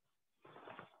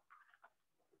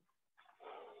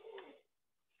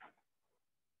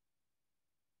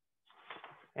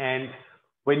 And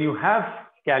when you have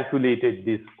calculated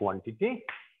this quantity,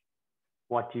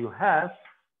 what you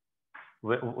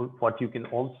can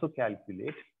also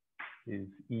calculate is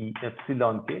E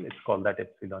epsilon k. Let's call that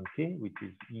epsilon k, which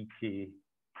is Ek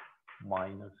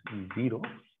minus E0.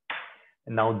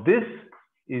 And now this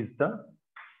is the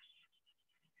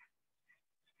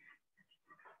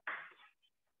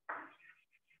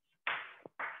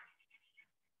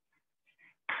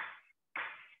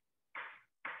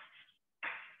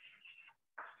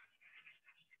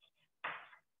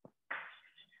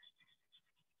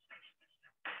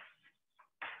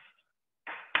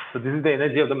so this is the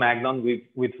energy of the magnon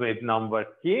with wave number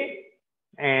k,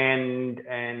 and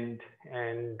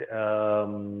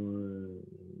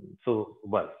so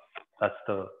well,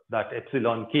 that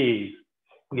epsilon k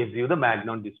gives you the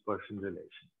magnon dispersion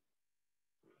relation,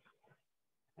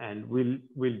 and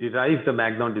we'll derive the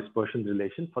magnon dispersion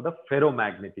relation for the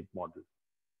ferromagnetic model.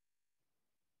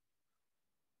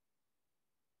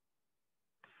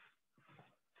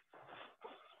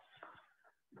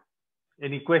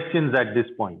 Any questions at this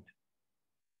point?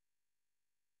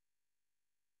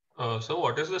 So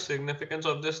what is the significance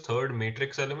of this third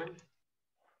matrix element?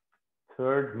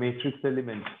 Third matrix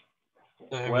element.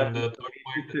 I mean, the third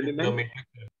point, the matrix.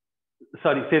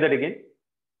 Sorry, say that again.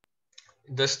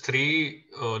 This three,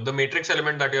 the matrix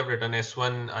element that you have written,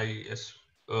 S1, IS,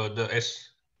 the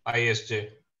SISJ.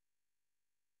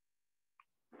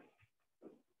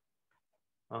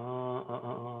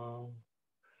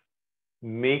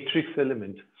 Matrix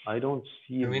element. I don't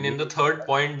see. I mean, in the third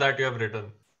point that you have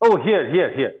written. Oh, here.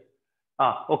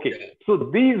 Okay. Yeah. So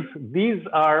these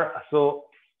are so.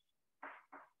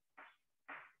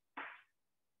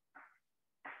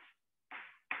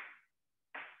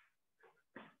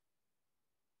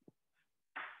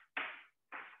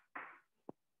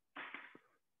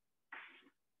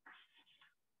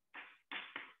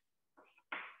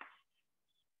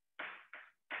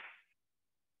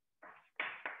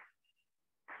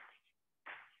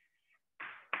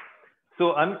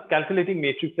 So I'm calculating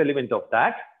matrix element of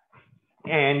that.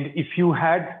 And if you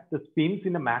had the spins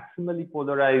in a maximally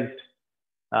polarized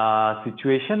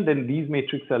situation, then these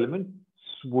matrix elements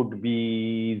would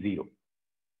be 0.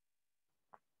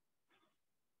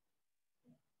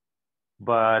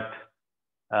 But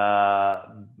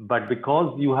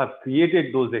because you have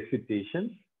created those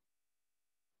excitations,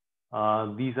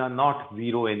 these are not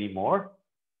 0 anymore.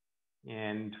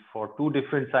 And for two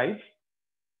different sides,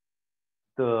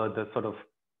 the sort of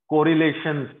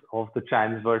correlations of the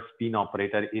transverse spin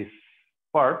operator is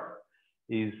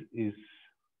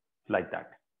like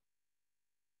that.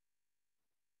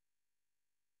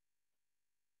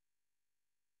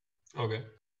 Okay.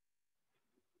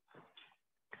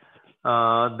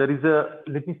 There is a,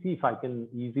 let me see if I can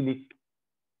easily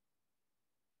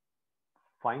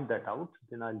find that out,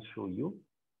 then I'll show you.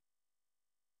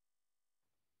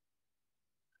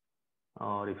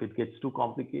 Or if it gets too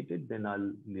complicated, then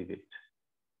I'll leave it.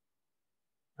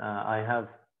 I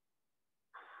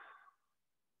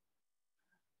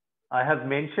have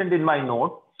mentioned in my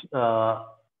notes, I'll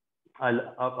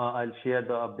share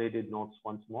the updated notes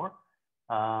once more,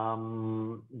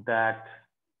 that,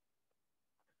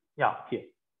 yeah, here.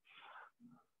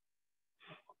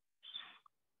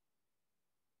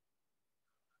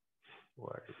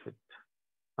 Where is it?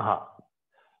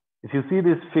 If you see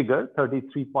this figure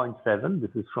 33.7, this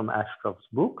is from Ashcroft's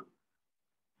book.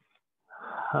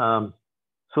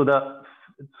 So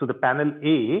the panel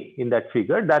A in that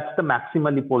figure, that's the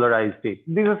maximally polarized state.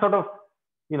 These are sort of,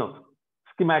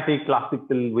 schematic,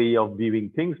 classical way of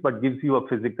viewing things, but gives you a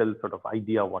physical sort of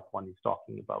idea what one is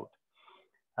talking about.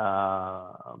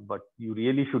 But you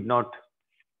really should not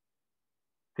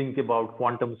think about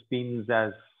quantum spins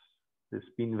as the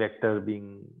spin vector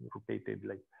being rotated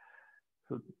like.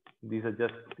 So these are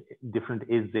just different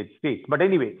SZ states. But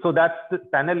anyway, so that's the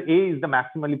panel A is the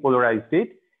maximally polarized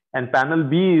state, and panel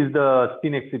B is the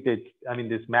spin excited,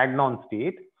 this magnon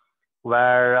state,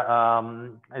 where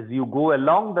as you go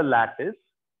along the lattice,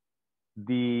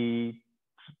 the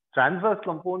transverse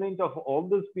component of all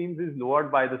the spins is lowered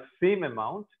by the same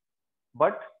amount,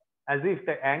 but as if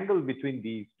the angle between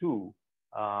these two,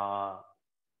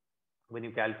 when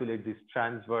you calculate this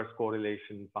transverse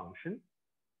correlation function,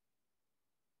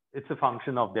 it's a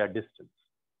function of their distance.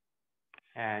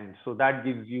 And so that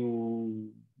gives you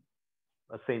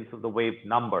a sense of the wave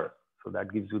number. So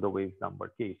that gives you the wave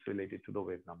number k. It's related to the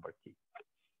wave number k.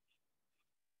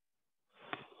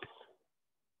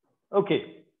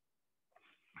 Okay.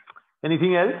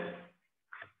 Anything else?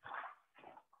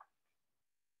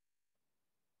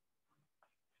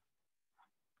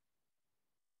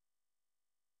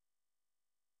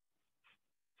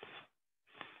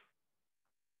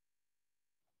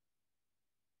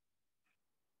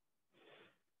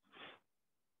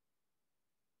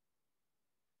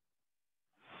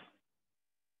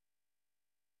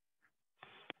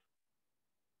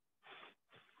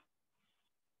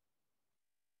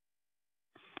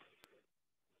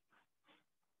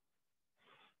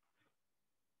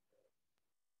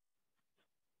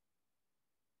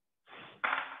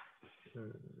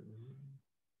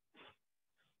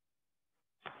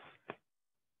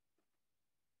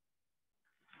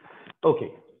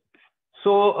 Okay.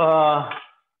 So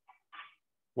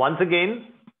once again,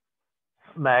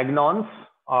 magnons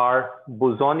are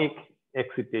bosonic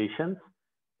excitations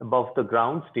above the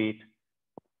ground state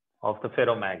of the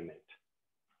ferromagnet.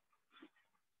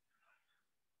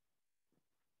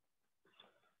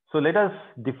 So let us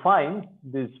define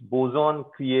these boson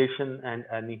creation and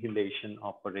annihilation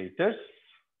operators.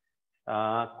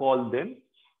 Call them,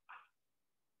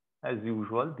 as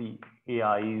usual, the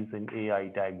AIs and AI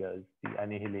daggers, the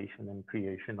annihilation and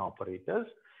creation operators,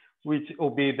 which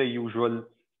obey the usual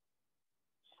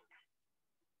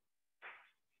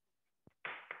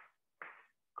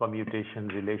commutation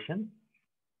relation.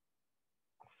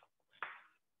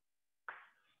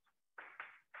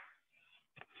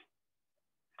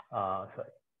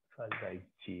 Sorry, so I'll write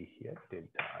G here, delta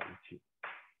IG.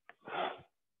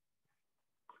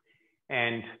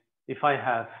 And if I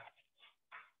have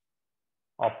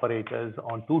operators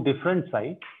on two different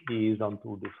sides, E is on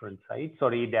two different sides,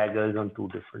 or A daggers on two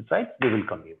different sides, they will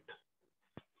commute.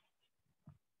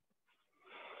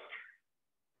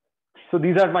 So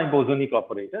these are my bosonic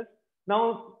operators.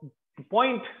 Now,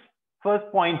 the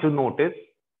first point to notice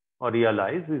or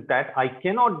realize is that I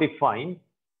cannot define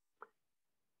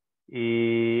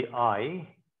AI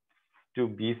to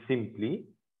be simply,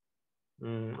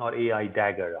 or AI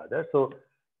dagger rather. So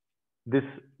this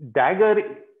dagger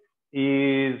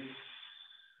is,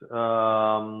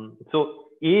 so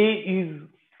A is,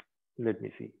 let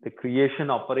me see, the creation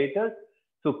operators.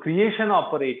 So creation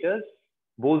operators,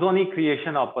 bosonic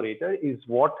creation operator is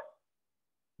what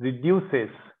reduces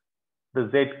the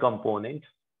Z component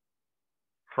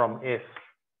from S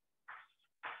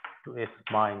to S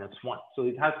minus 1. So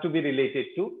it has to be related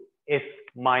to S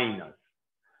minus,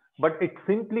 but it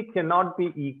simply cannot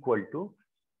be equal to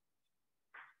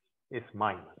S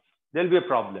minus. There'll be a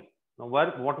problem. Now,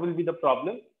 what will be the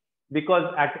problem?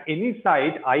 Because at any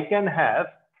side, I can have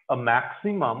a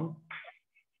maximum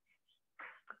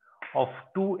of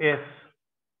 2S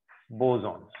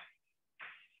bosons.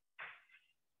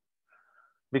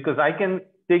 Because I can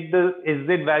take the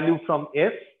SZ value from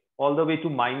S all the way to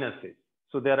minus S.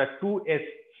 So there are 2S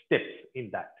steps in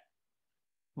that.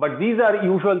 But these are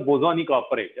usual bosonic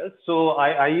operators. So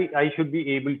I should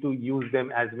be able to use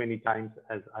them as many times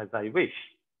as I wish.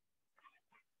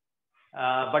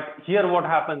 But here what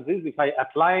happens is if I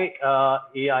apply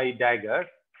AI dagger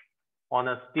on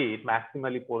a state,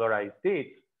 maximally polarized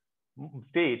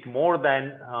state more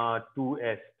than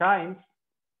 2S times,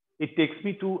 it takes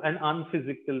me to an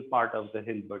unphysical part of the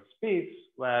Hilbert space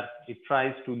where it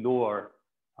tries to lower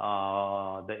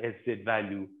the SZ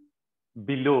value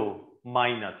below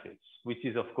minus S, which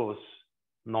is of course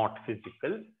not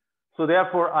physical. So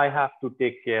therefore, I have to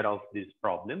take care of this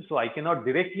problem. So I cannot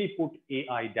directly put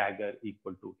AI dagger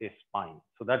equal to S spine.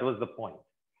 So that was the point.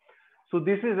 So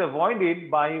this is avoided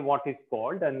by what is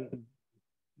called, and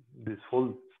this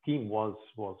whole scheme was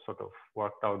sort of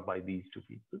worked out by these two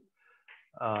people.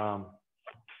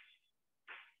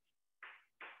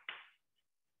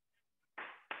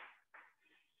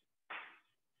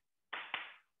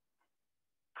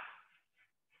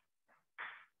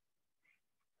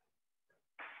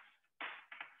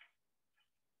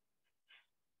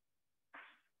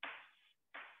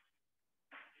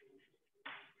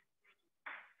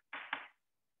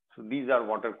 So these are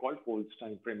what are called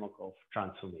Polstein-Primakov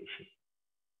transformation.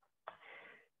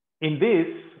 In this,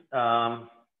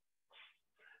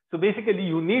 so basically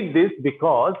you need this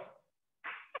because,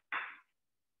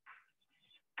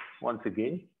 once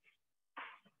again,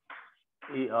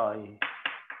 AI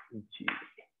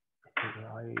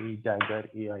dagger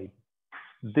AI,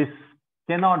 this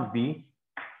cannot be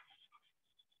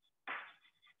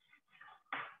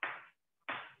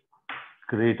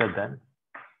greater than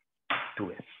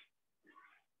 2S.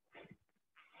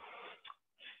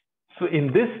 So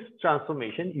in this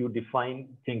transformation, you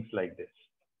define things like this.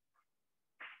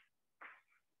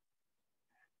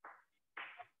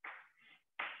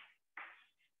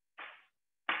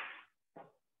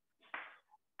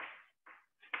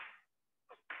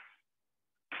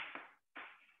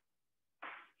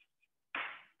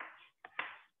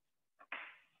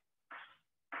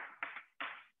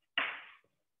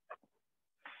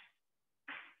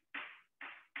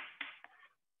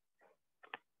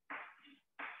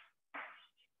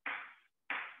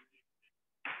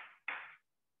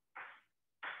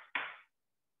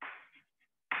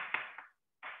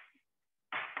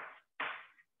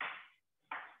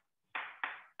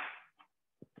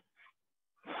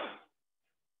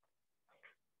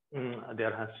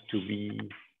 There has to be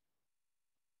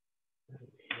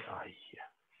AI here.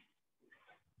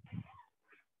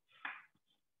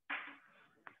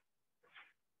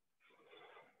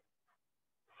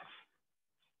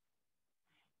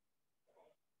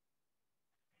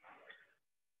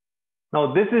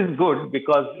 Now this is good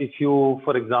because if you,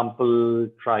 for example,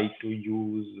 try to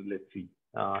use, let's see,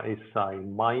 SI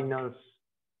minus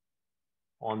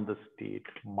on the state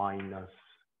minus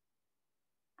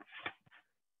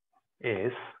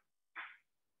S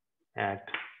at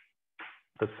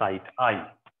the site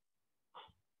I.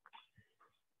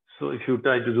 So if you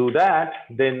try to do that,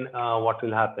 then what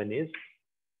will happen is,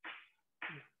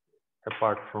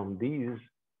 apart from these,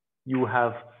 you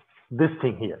have this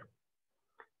thing here.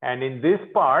 And in this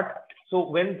part, so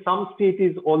when some state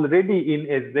is already in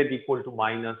SZ equal to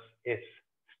minus S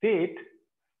state,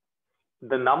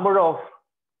 the number of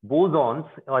bosons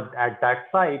at that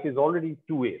site is already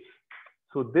 2s.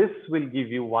 So this will give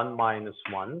you 1 minus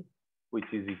 1, which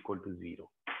is equal to 0.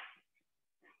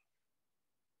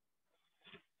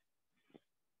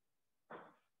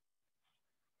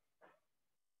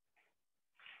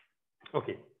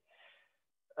 Okay.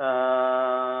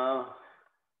 All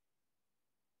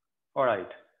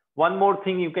right. One more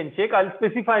thing you can check. I'll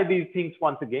specify these things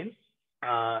once again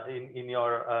in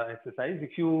your exercise.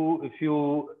 If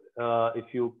you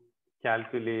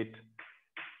calculate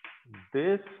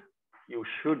this, you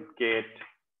should get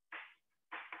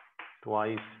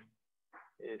twice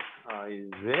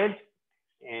SIZ,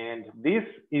 and this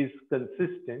is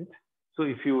consistent. So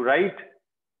if you write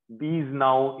these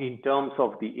now in terms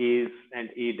of the A's and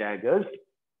A daggers,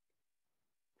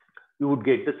 you would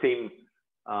get the same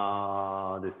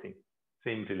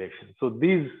same relation. So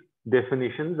these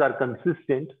definitions are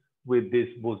consistent with this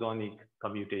bosonic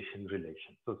commutation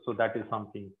relation. So that is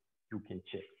something you can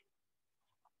check.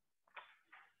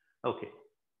 Okay.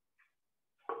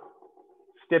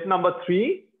 Step number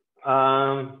 3.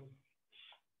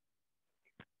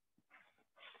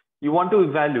 You want to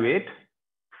evaluate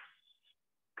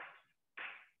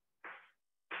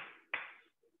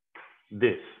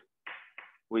this,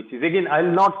 which is, again,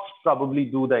 I'll not probably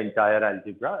do the entire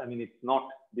algebra. I mean, it's not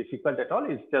difficult at all.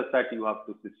 It's just that you have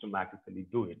to systematically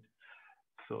do it.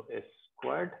 So S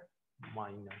squared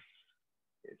minus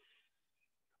S.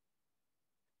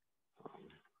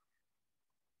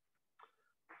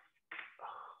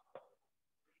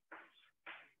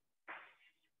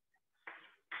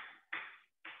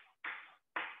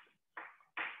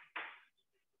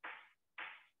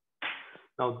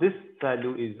 Now this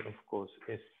value is, of course,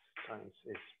 S times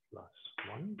S plus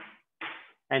 1.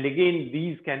 And again,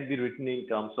 these can be written in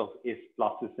terms of S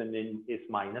pluses and then S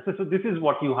minuses. So this is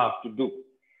what you have to do.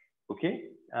 Okay.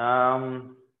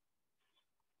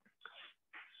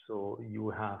 So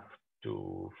you have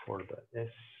to, for the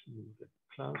S, you get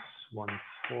plus 1/4.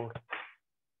 For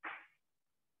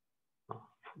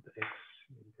the X,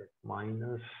 you get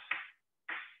minus.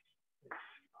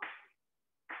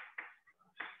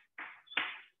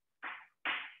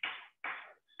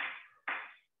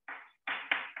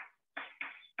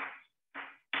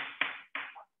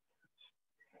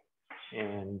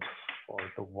 And for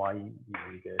the Y, you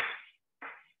will get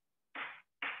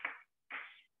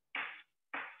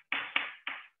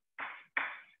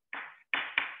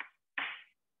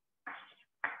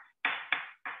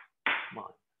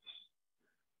minus.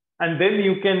 And then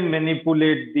you can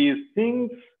manipulate these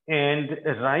things and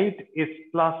write S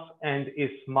plus and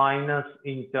S minus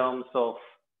in terms of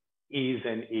A's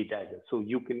and A daggers. So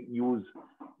you can use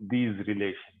these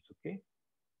relations, okay?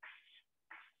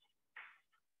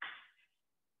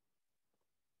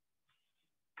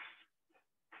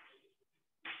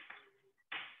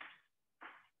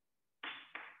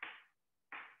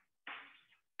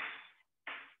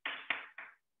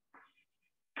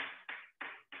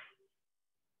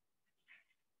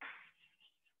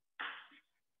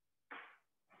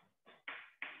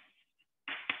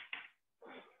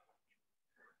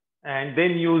 and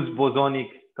then use bosonic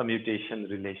commutation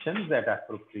relations at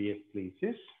appropriate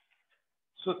places.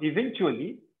 So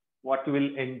eventually, what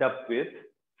we'll end up with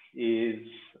is,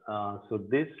 so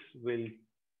this will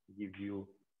give you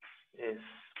S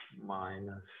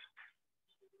minus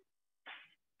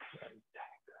right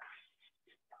dagger.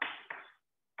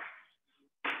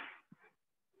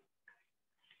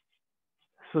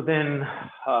 So then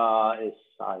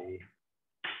SI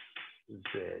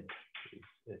Z is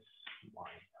S minus,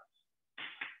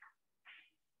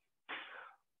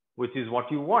 which is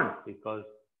what you want, because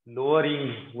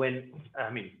lowering when, I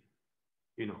mean,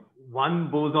 you know, one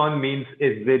boson means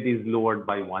SZ is lowered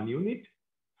by 1 unit.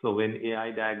 So when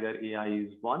AI dagger AI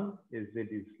is 1, SZ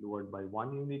is lowered by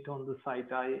 1 unit on the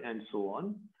site I, and so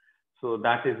on. So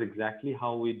that is exactly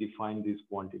how we define these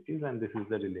quantities, and this is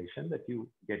the relation that you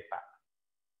get back.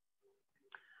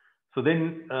 So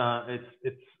then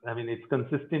it's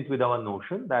consistent with our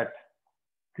notion that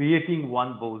creating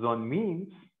one boson means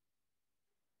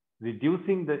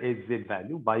reducing the SZ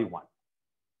value by 1.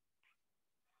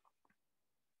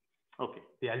 Okay,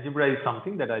 the algebra is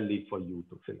something that I'll leave for you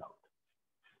to fill out.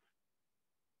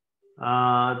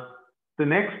 The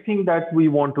next thing that we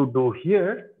want to do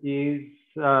here is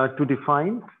to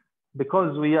define,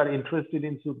 because we are interested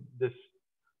in this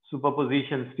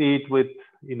superposition state with,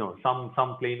 you know, some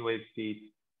plane wave state.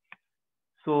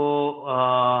 So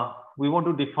we want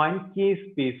to define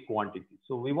k-space quantities.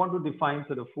 So we want to define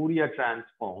sort of Fourier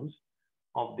transforms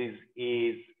of these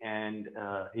A's and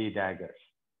A daggers.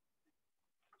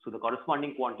 So the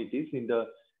corresponding quantities in the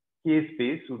K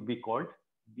space would be called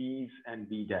B's and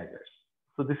B daggers.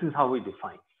 So this is how we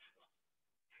define.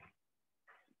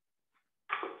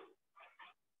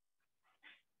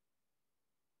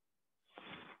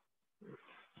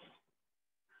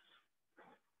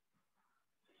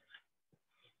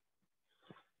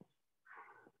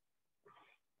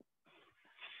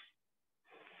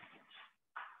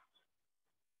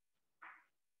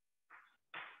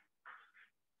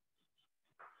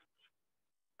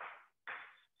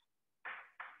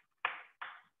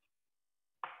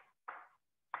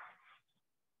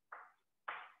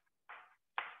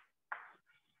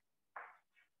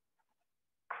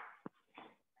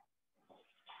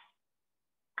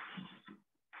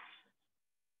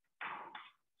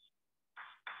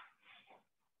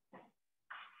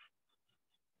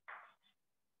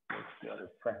 A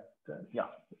factor, yeah,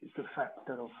 it's a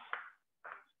factor of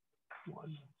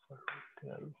 1 for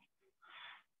hotel.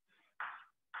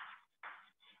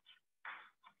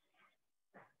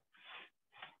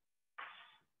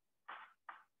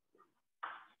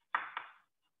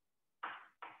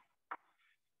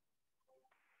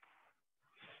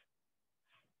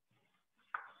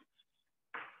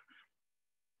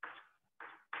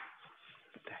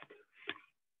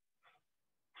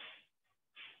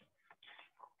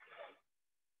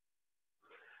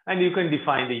 And you can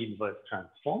define the inverse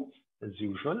transforms as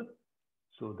usual.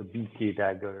 So the BK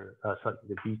dagger,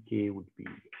 the BK would be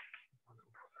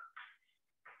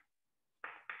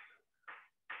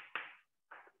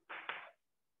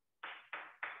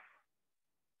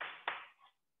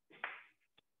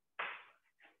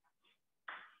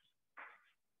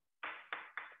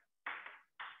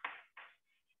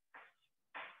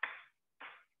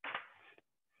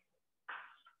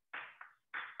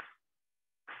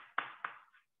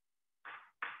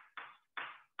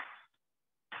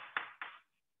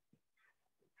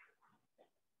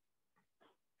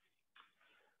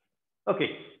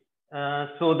okay.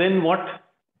 So then what?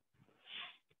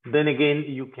 Then again,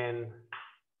 you can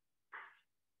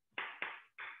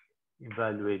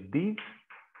evaluate these.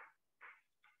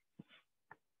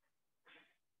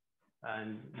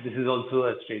 And this is also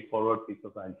a straightforward piece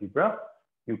of algebra.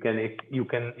 You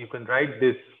can write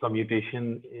this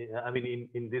commutation. I mean,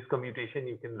 in this commutation,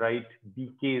 you can write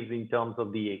BKs in terms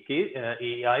of the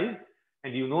AIs,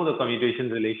 and you know the commutation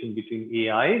relation between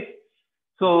AIs.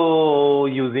 So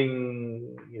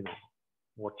using, you know,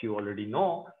 what you already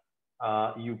know,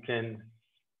 you can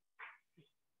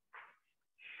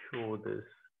show this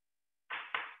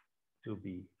to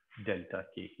be delta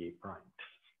KK prime.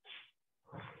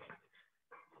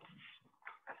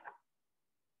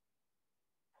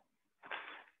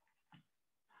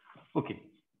 Okay,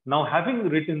 now having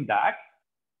written that,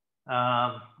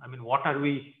 I mean, what are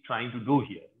we trying to do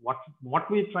here? What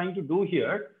we're trying to do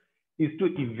here is to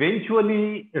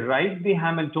eventually write the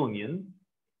Hamiltonian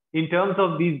in terms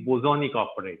of these bosonic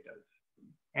operators.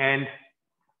 And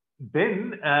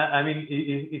then, I mean,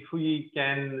 if we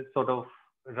can sort of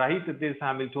write this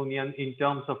Hamiltonian in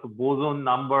terms of a boson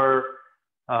number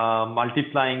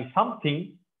multiplying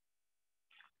something,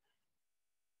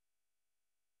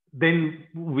 then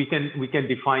we can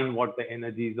define what the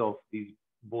energies of these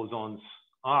bosons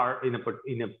are in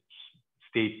a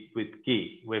state with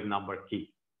K, wave number K.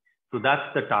 So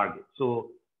that's the target.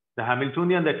 So the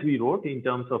Hamiltonian that we wrote in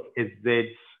terms of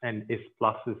SZs and S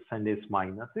pluses and S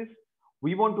minuses,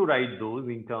 we want to write those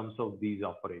in terms of these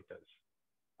operators.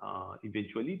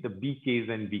 Eventually the BKs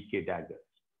and BK daggers.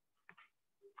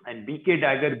 And BK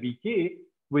dagger BK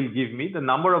will give me the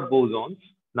number of bosons,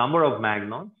 number of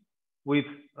magnons with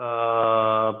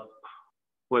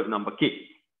wave number K.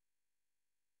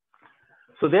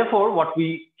 So therefore, what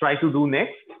we try to do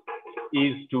next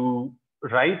is to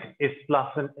write S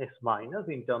plus and S minus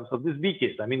in terms of this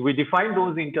BKs. I mean, we define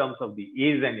those in terms of the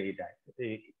A's and A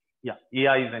daggers,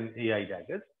 AIs and AI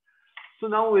daggers. So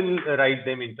now we'll write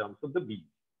them in terms of the B.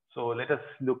 So let us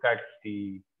look at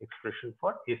the expression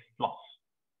for S plus.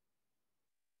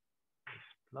 S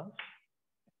plus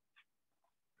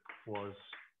was,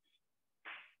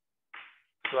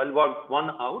 so I'll work one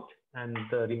out and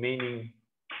the remaining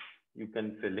you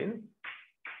can fill in.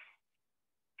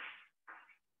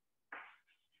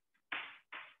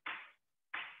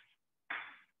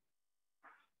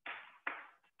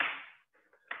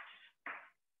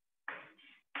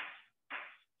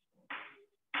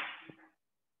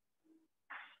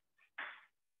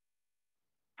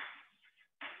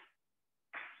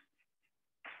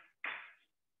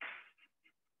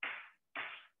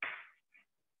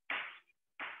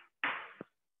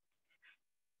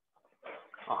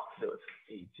 There was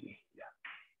AG, yeah.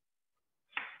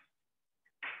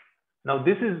 Now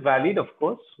this is valid, of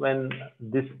course, when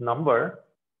this number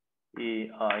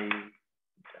AI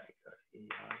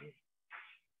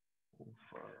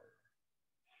over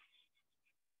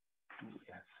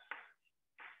 2S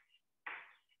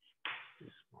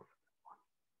is smaller than 1.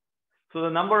 So the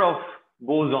number of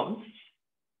bosons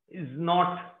is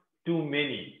not too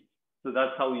many. So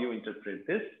that's how you interpret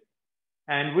this.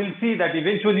 And we'll see that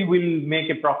eventually we'll make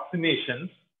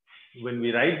approximations when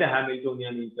we write the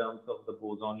Hamiltonian in terms of the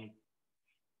boson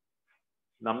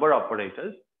number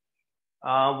operators.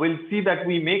 We'll see that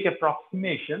we make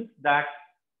approximations that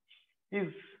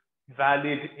is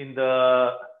valid in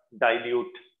the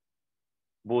dilute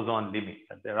boson limit,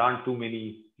 that there aren't too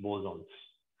many bosons.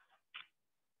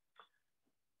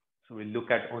 So we'll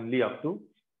look at only up to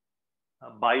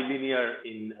bilinear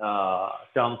in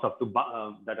terms of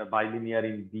that are bilinear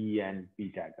in B and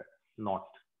B dagger, not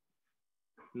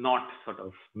sort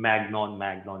of magnon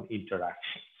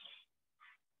interactions.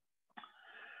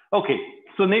 Okay,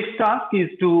 so next task is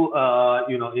to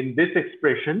in this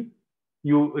expression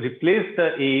you replace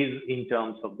the A's in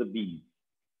terms of the B's.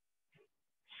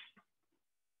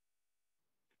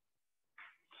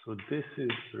 So this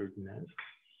is written as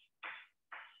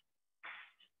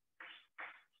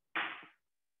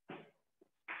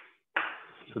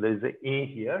so there is an A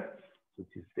here, which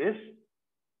is this.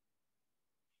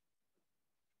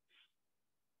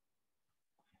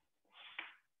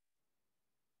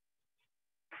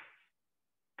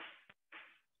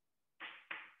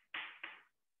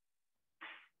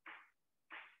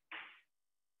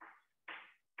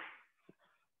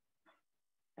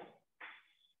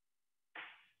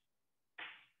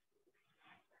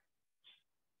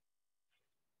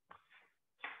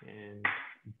 And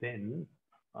then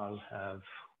I'll have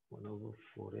 1 over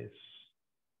 4s.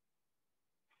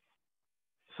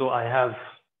 So I have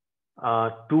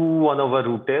 2 1 over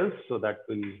root L's, so that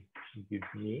will give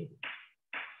me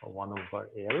a 1 over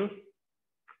L.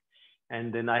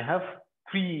 And then I have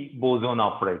 3 boson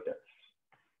operators.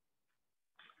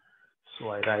 So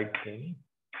I write them.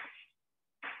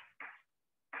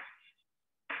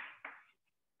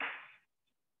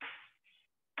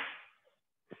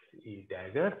 E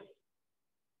dagger.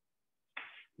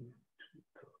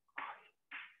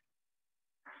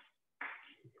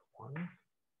 One,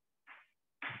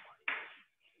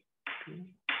 2.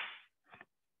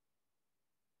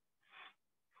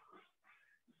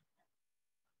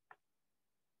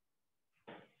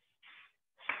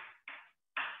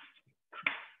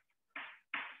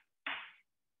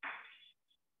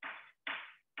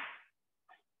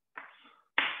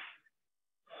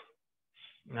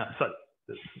 Sorry,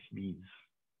 this means.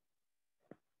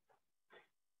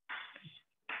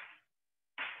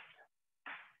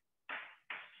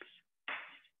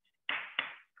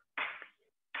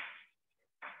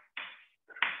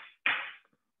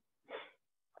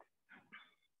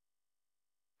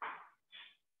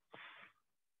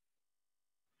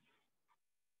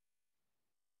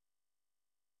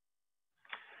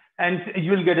 And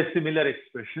you will get a similar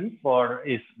expression for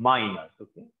S minus,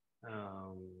 okay?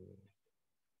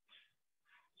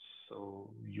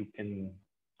 So you can,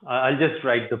 I'll just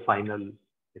write the final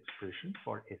expression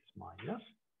for S minus.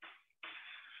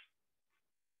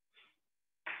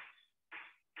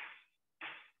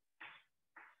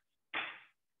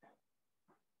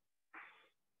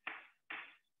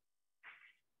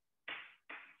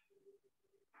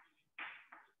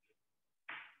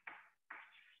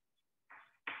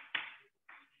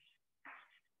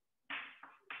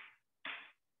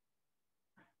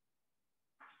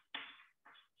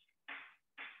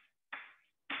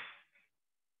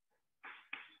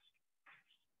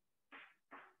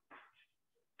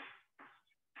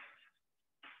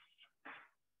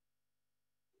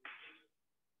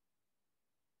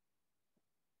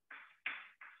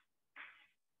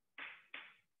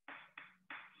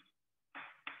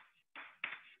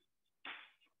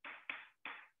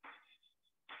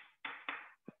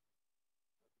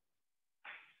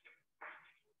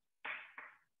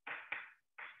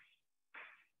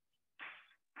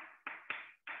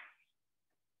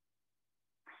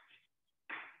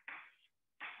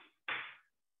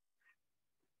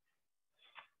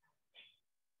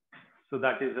 So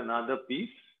that is another piece.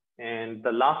 And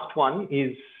the last one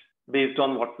is based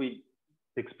on what the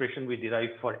expression we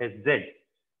derived for Sz.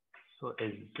 So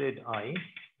Zi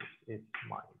is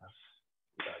minus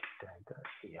dagger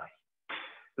AI.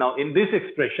 Now in this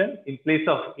expression, in place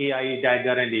of AI,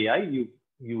 dagger and AI,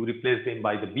 you replace them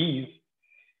by the B's.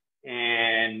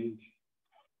 And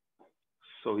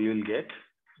so you will get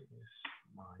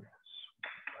minus.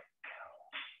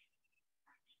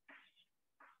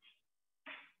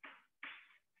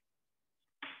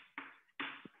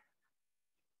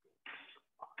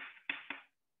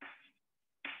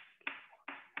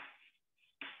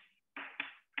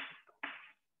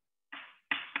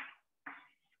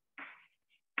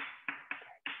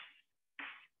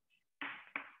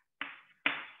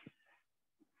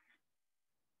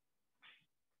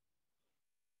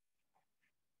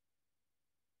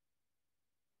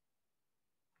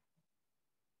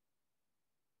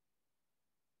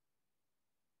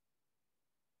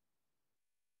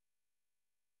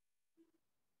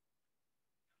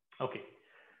 Okay,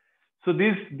 so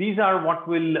these are what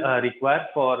will require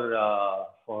for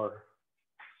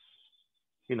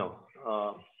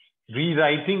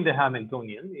rewriting the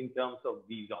Hamiltonian in terms of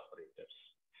these operators.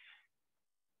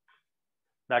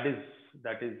 That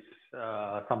is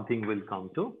something we'll come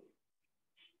to.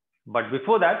 But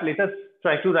before that, let us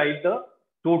try to write the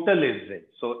total Sz.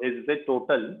 So Sz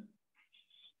total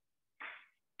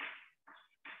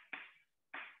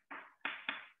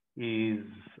is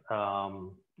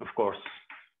of course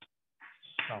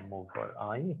sum over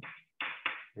I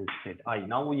Zi.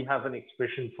 Now we have an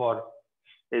expression for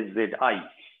Zi.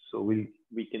 So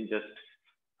we can just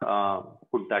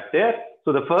put that there.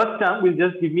 So the first term will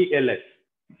just give me Ls.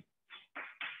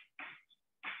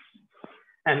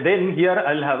 And then here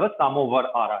I'll have a sum over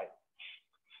Ri.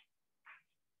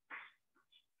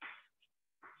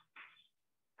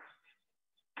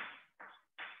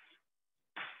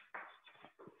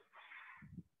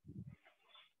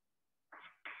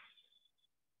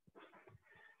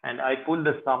 And I pull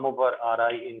the sum over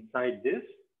Ri inside this.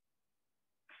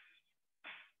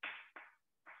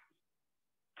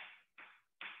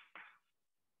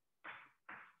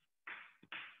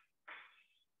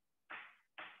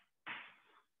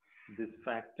 This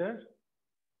factor,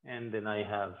 and then I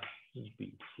have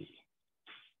BC.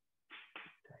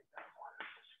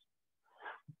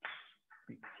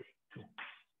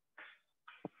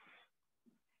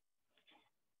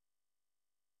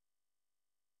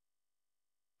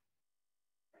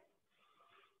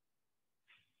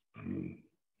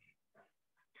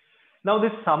 Now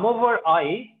this sum over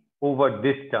I over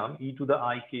this term, e to the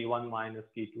I k1 minus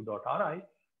k2 dot Ri,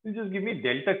 will just give me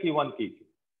delta k1 k2.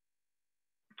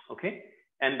 Okay,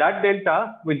 and that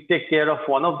delta will take care of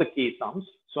one of the k sums.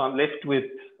 So I'm left with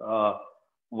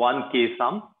one k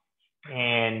sum,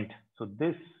 and so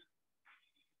this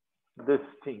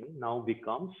thing now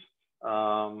becomes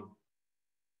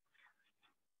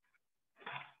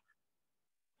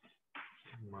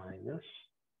minus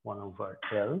 1 over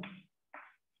L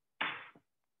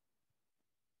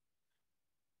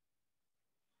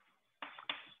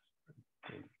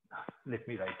let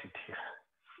me write it here.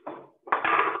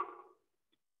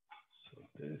 So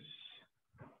this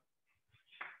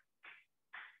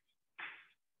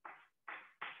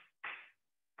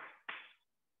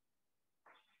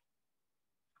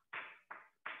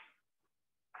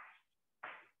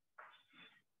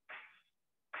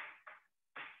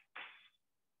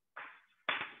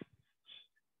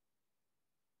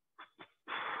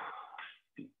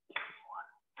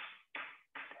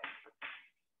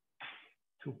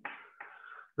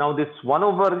now this 1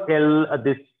 over L,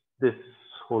 this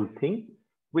whole thing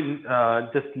will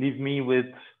just leave me with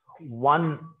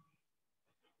one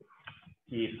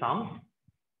K sum,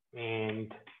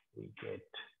 and we get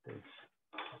this.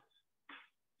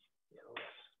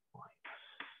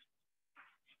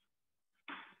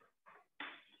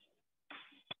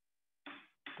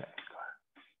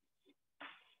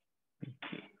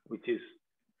 Which is,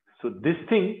 so this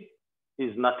thing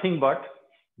is nothing but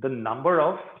the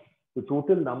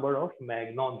total number of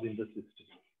magnons in the system.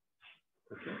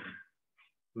 Okay.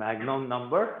 Magnon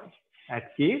number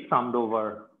at K summed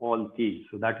over all K.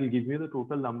 So that will give you the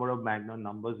total number of magnon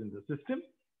numbers in the system.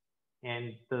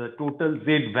 And the total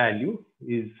Z value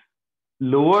is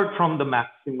lowered from the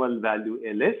maximal value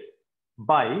LS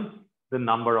by the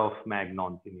number of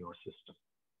magnons in your system.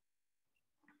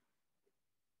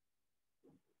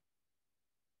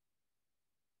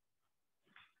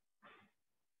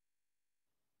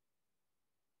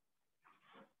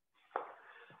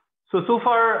 So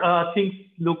far things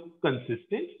look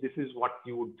consistent. This is what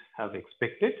you would have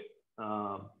expected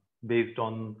based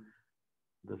on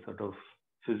the sort of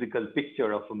physical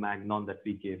picture of a magnon that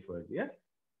we gave earlier.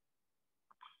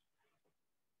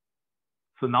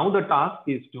 So now the task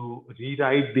is to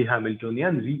rewrite the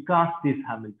Hamiltonian, recast this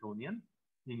Hamiltonian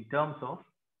in terms of,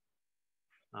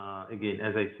 again,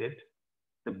 as I said,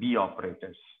 the B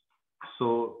operators.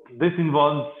 So this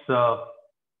involves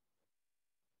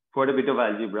quite a bit of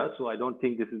algebra. So I don't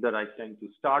think this is the right time to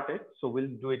start it. So we'll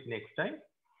do it next time.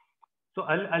 So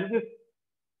I'll just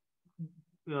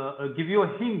give you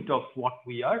a hint of what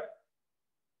we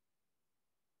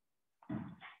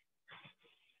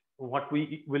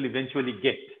will eventually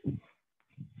get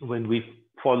when we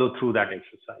follow through that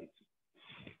exercise.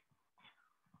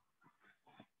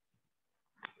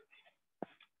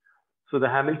 So the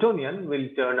Hamiltonian will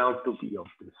turn out to be of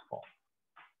this form.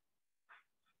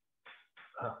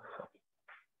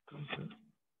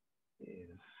 Yes.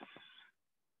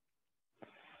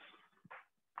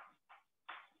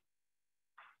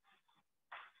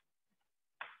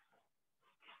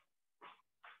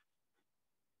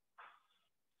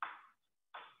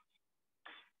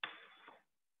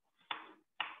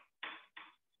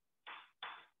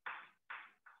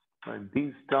 And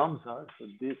these terms are, so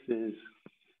this is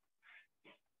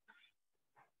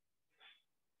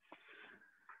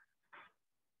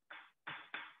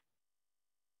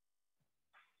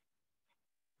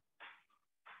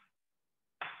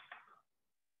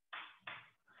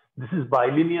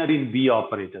bilinear in B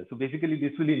operator. So basically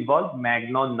this will involve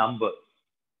magnon numbers,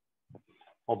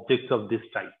 objects of this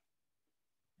type.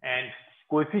 And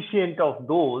coefficient of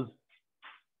those,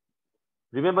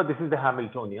 remember this is the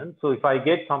Hamiltonian. So if I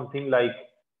get something like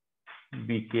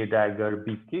BK dagger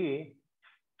BK,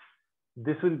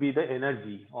 this will be the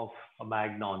energy of a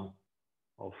magnon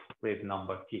of wave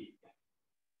number K.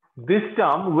 This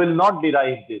term will not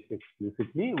derive this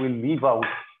explicitly, we'll leave out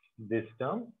this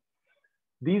term.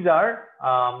 These are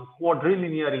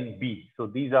quadrilinear in B. So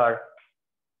these are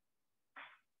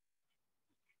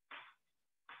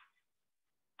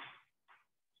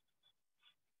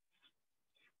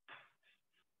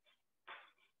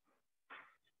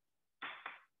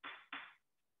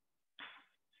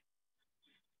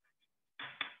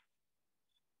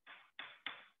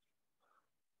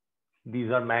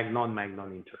magnon-magnon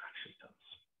interaction terms.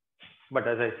 But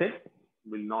as I said,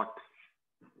 will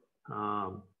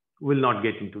not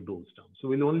get into those terms. So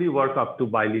we'll only work up to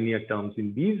bilinear terms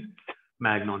in these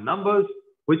magnon numbers,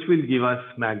 which will give us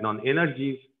magnon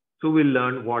energies. So we'll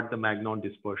learn what the magnon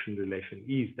dispersion relation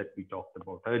is that we talked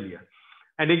about earlier.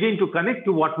 And again, to connect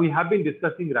to what we have been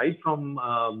discussing right from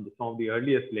some of the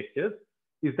earliest lectures,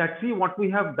 is that, see, what we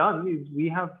have done is we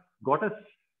have got a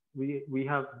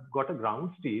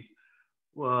ground state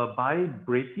by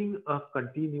breaking a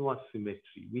continuous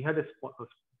symmetry. We had a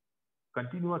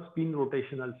continuous spin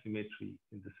rotational symmetry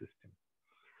in the system.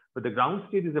 But the ground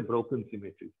state is a broken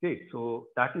symmetry state. So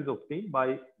that is obtained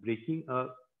by breaking a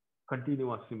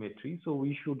continuous symmetry. So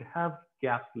we should have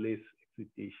gapless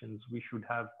excitations. We should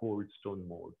have Goldstone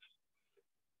modes.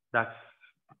 That's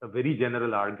a very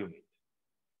general argument.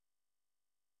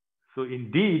 So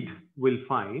indeed, we'll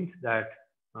find that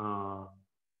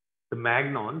the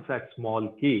magnons at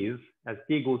small k's, as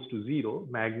k goes to 0,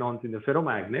 magnons in the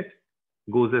ferromagnet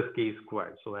goes as k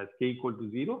squared. So as k equal to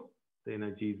 0, the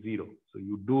energy is 0. So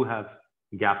you do have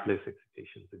gapless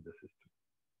excitations in the system.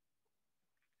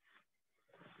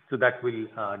 So that we'll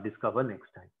discover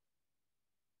next time.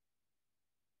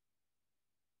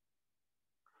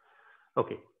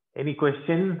 Okay, any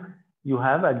question you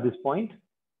have at this point?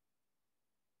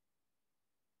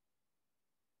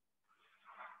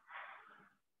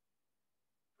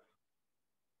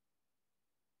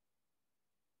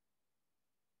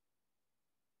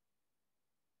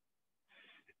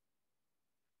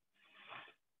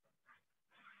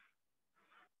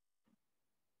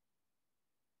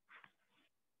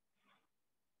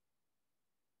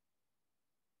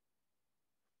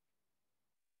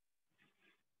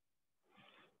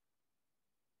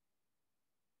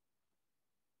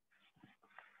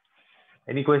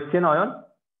 Any question, Ayan?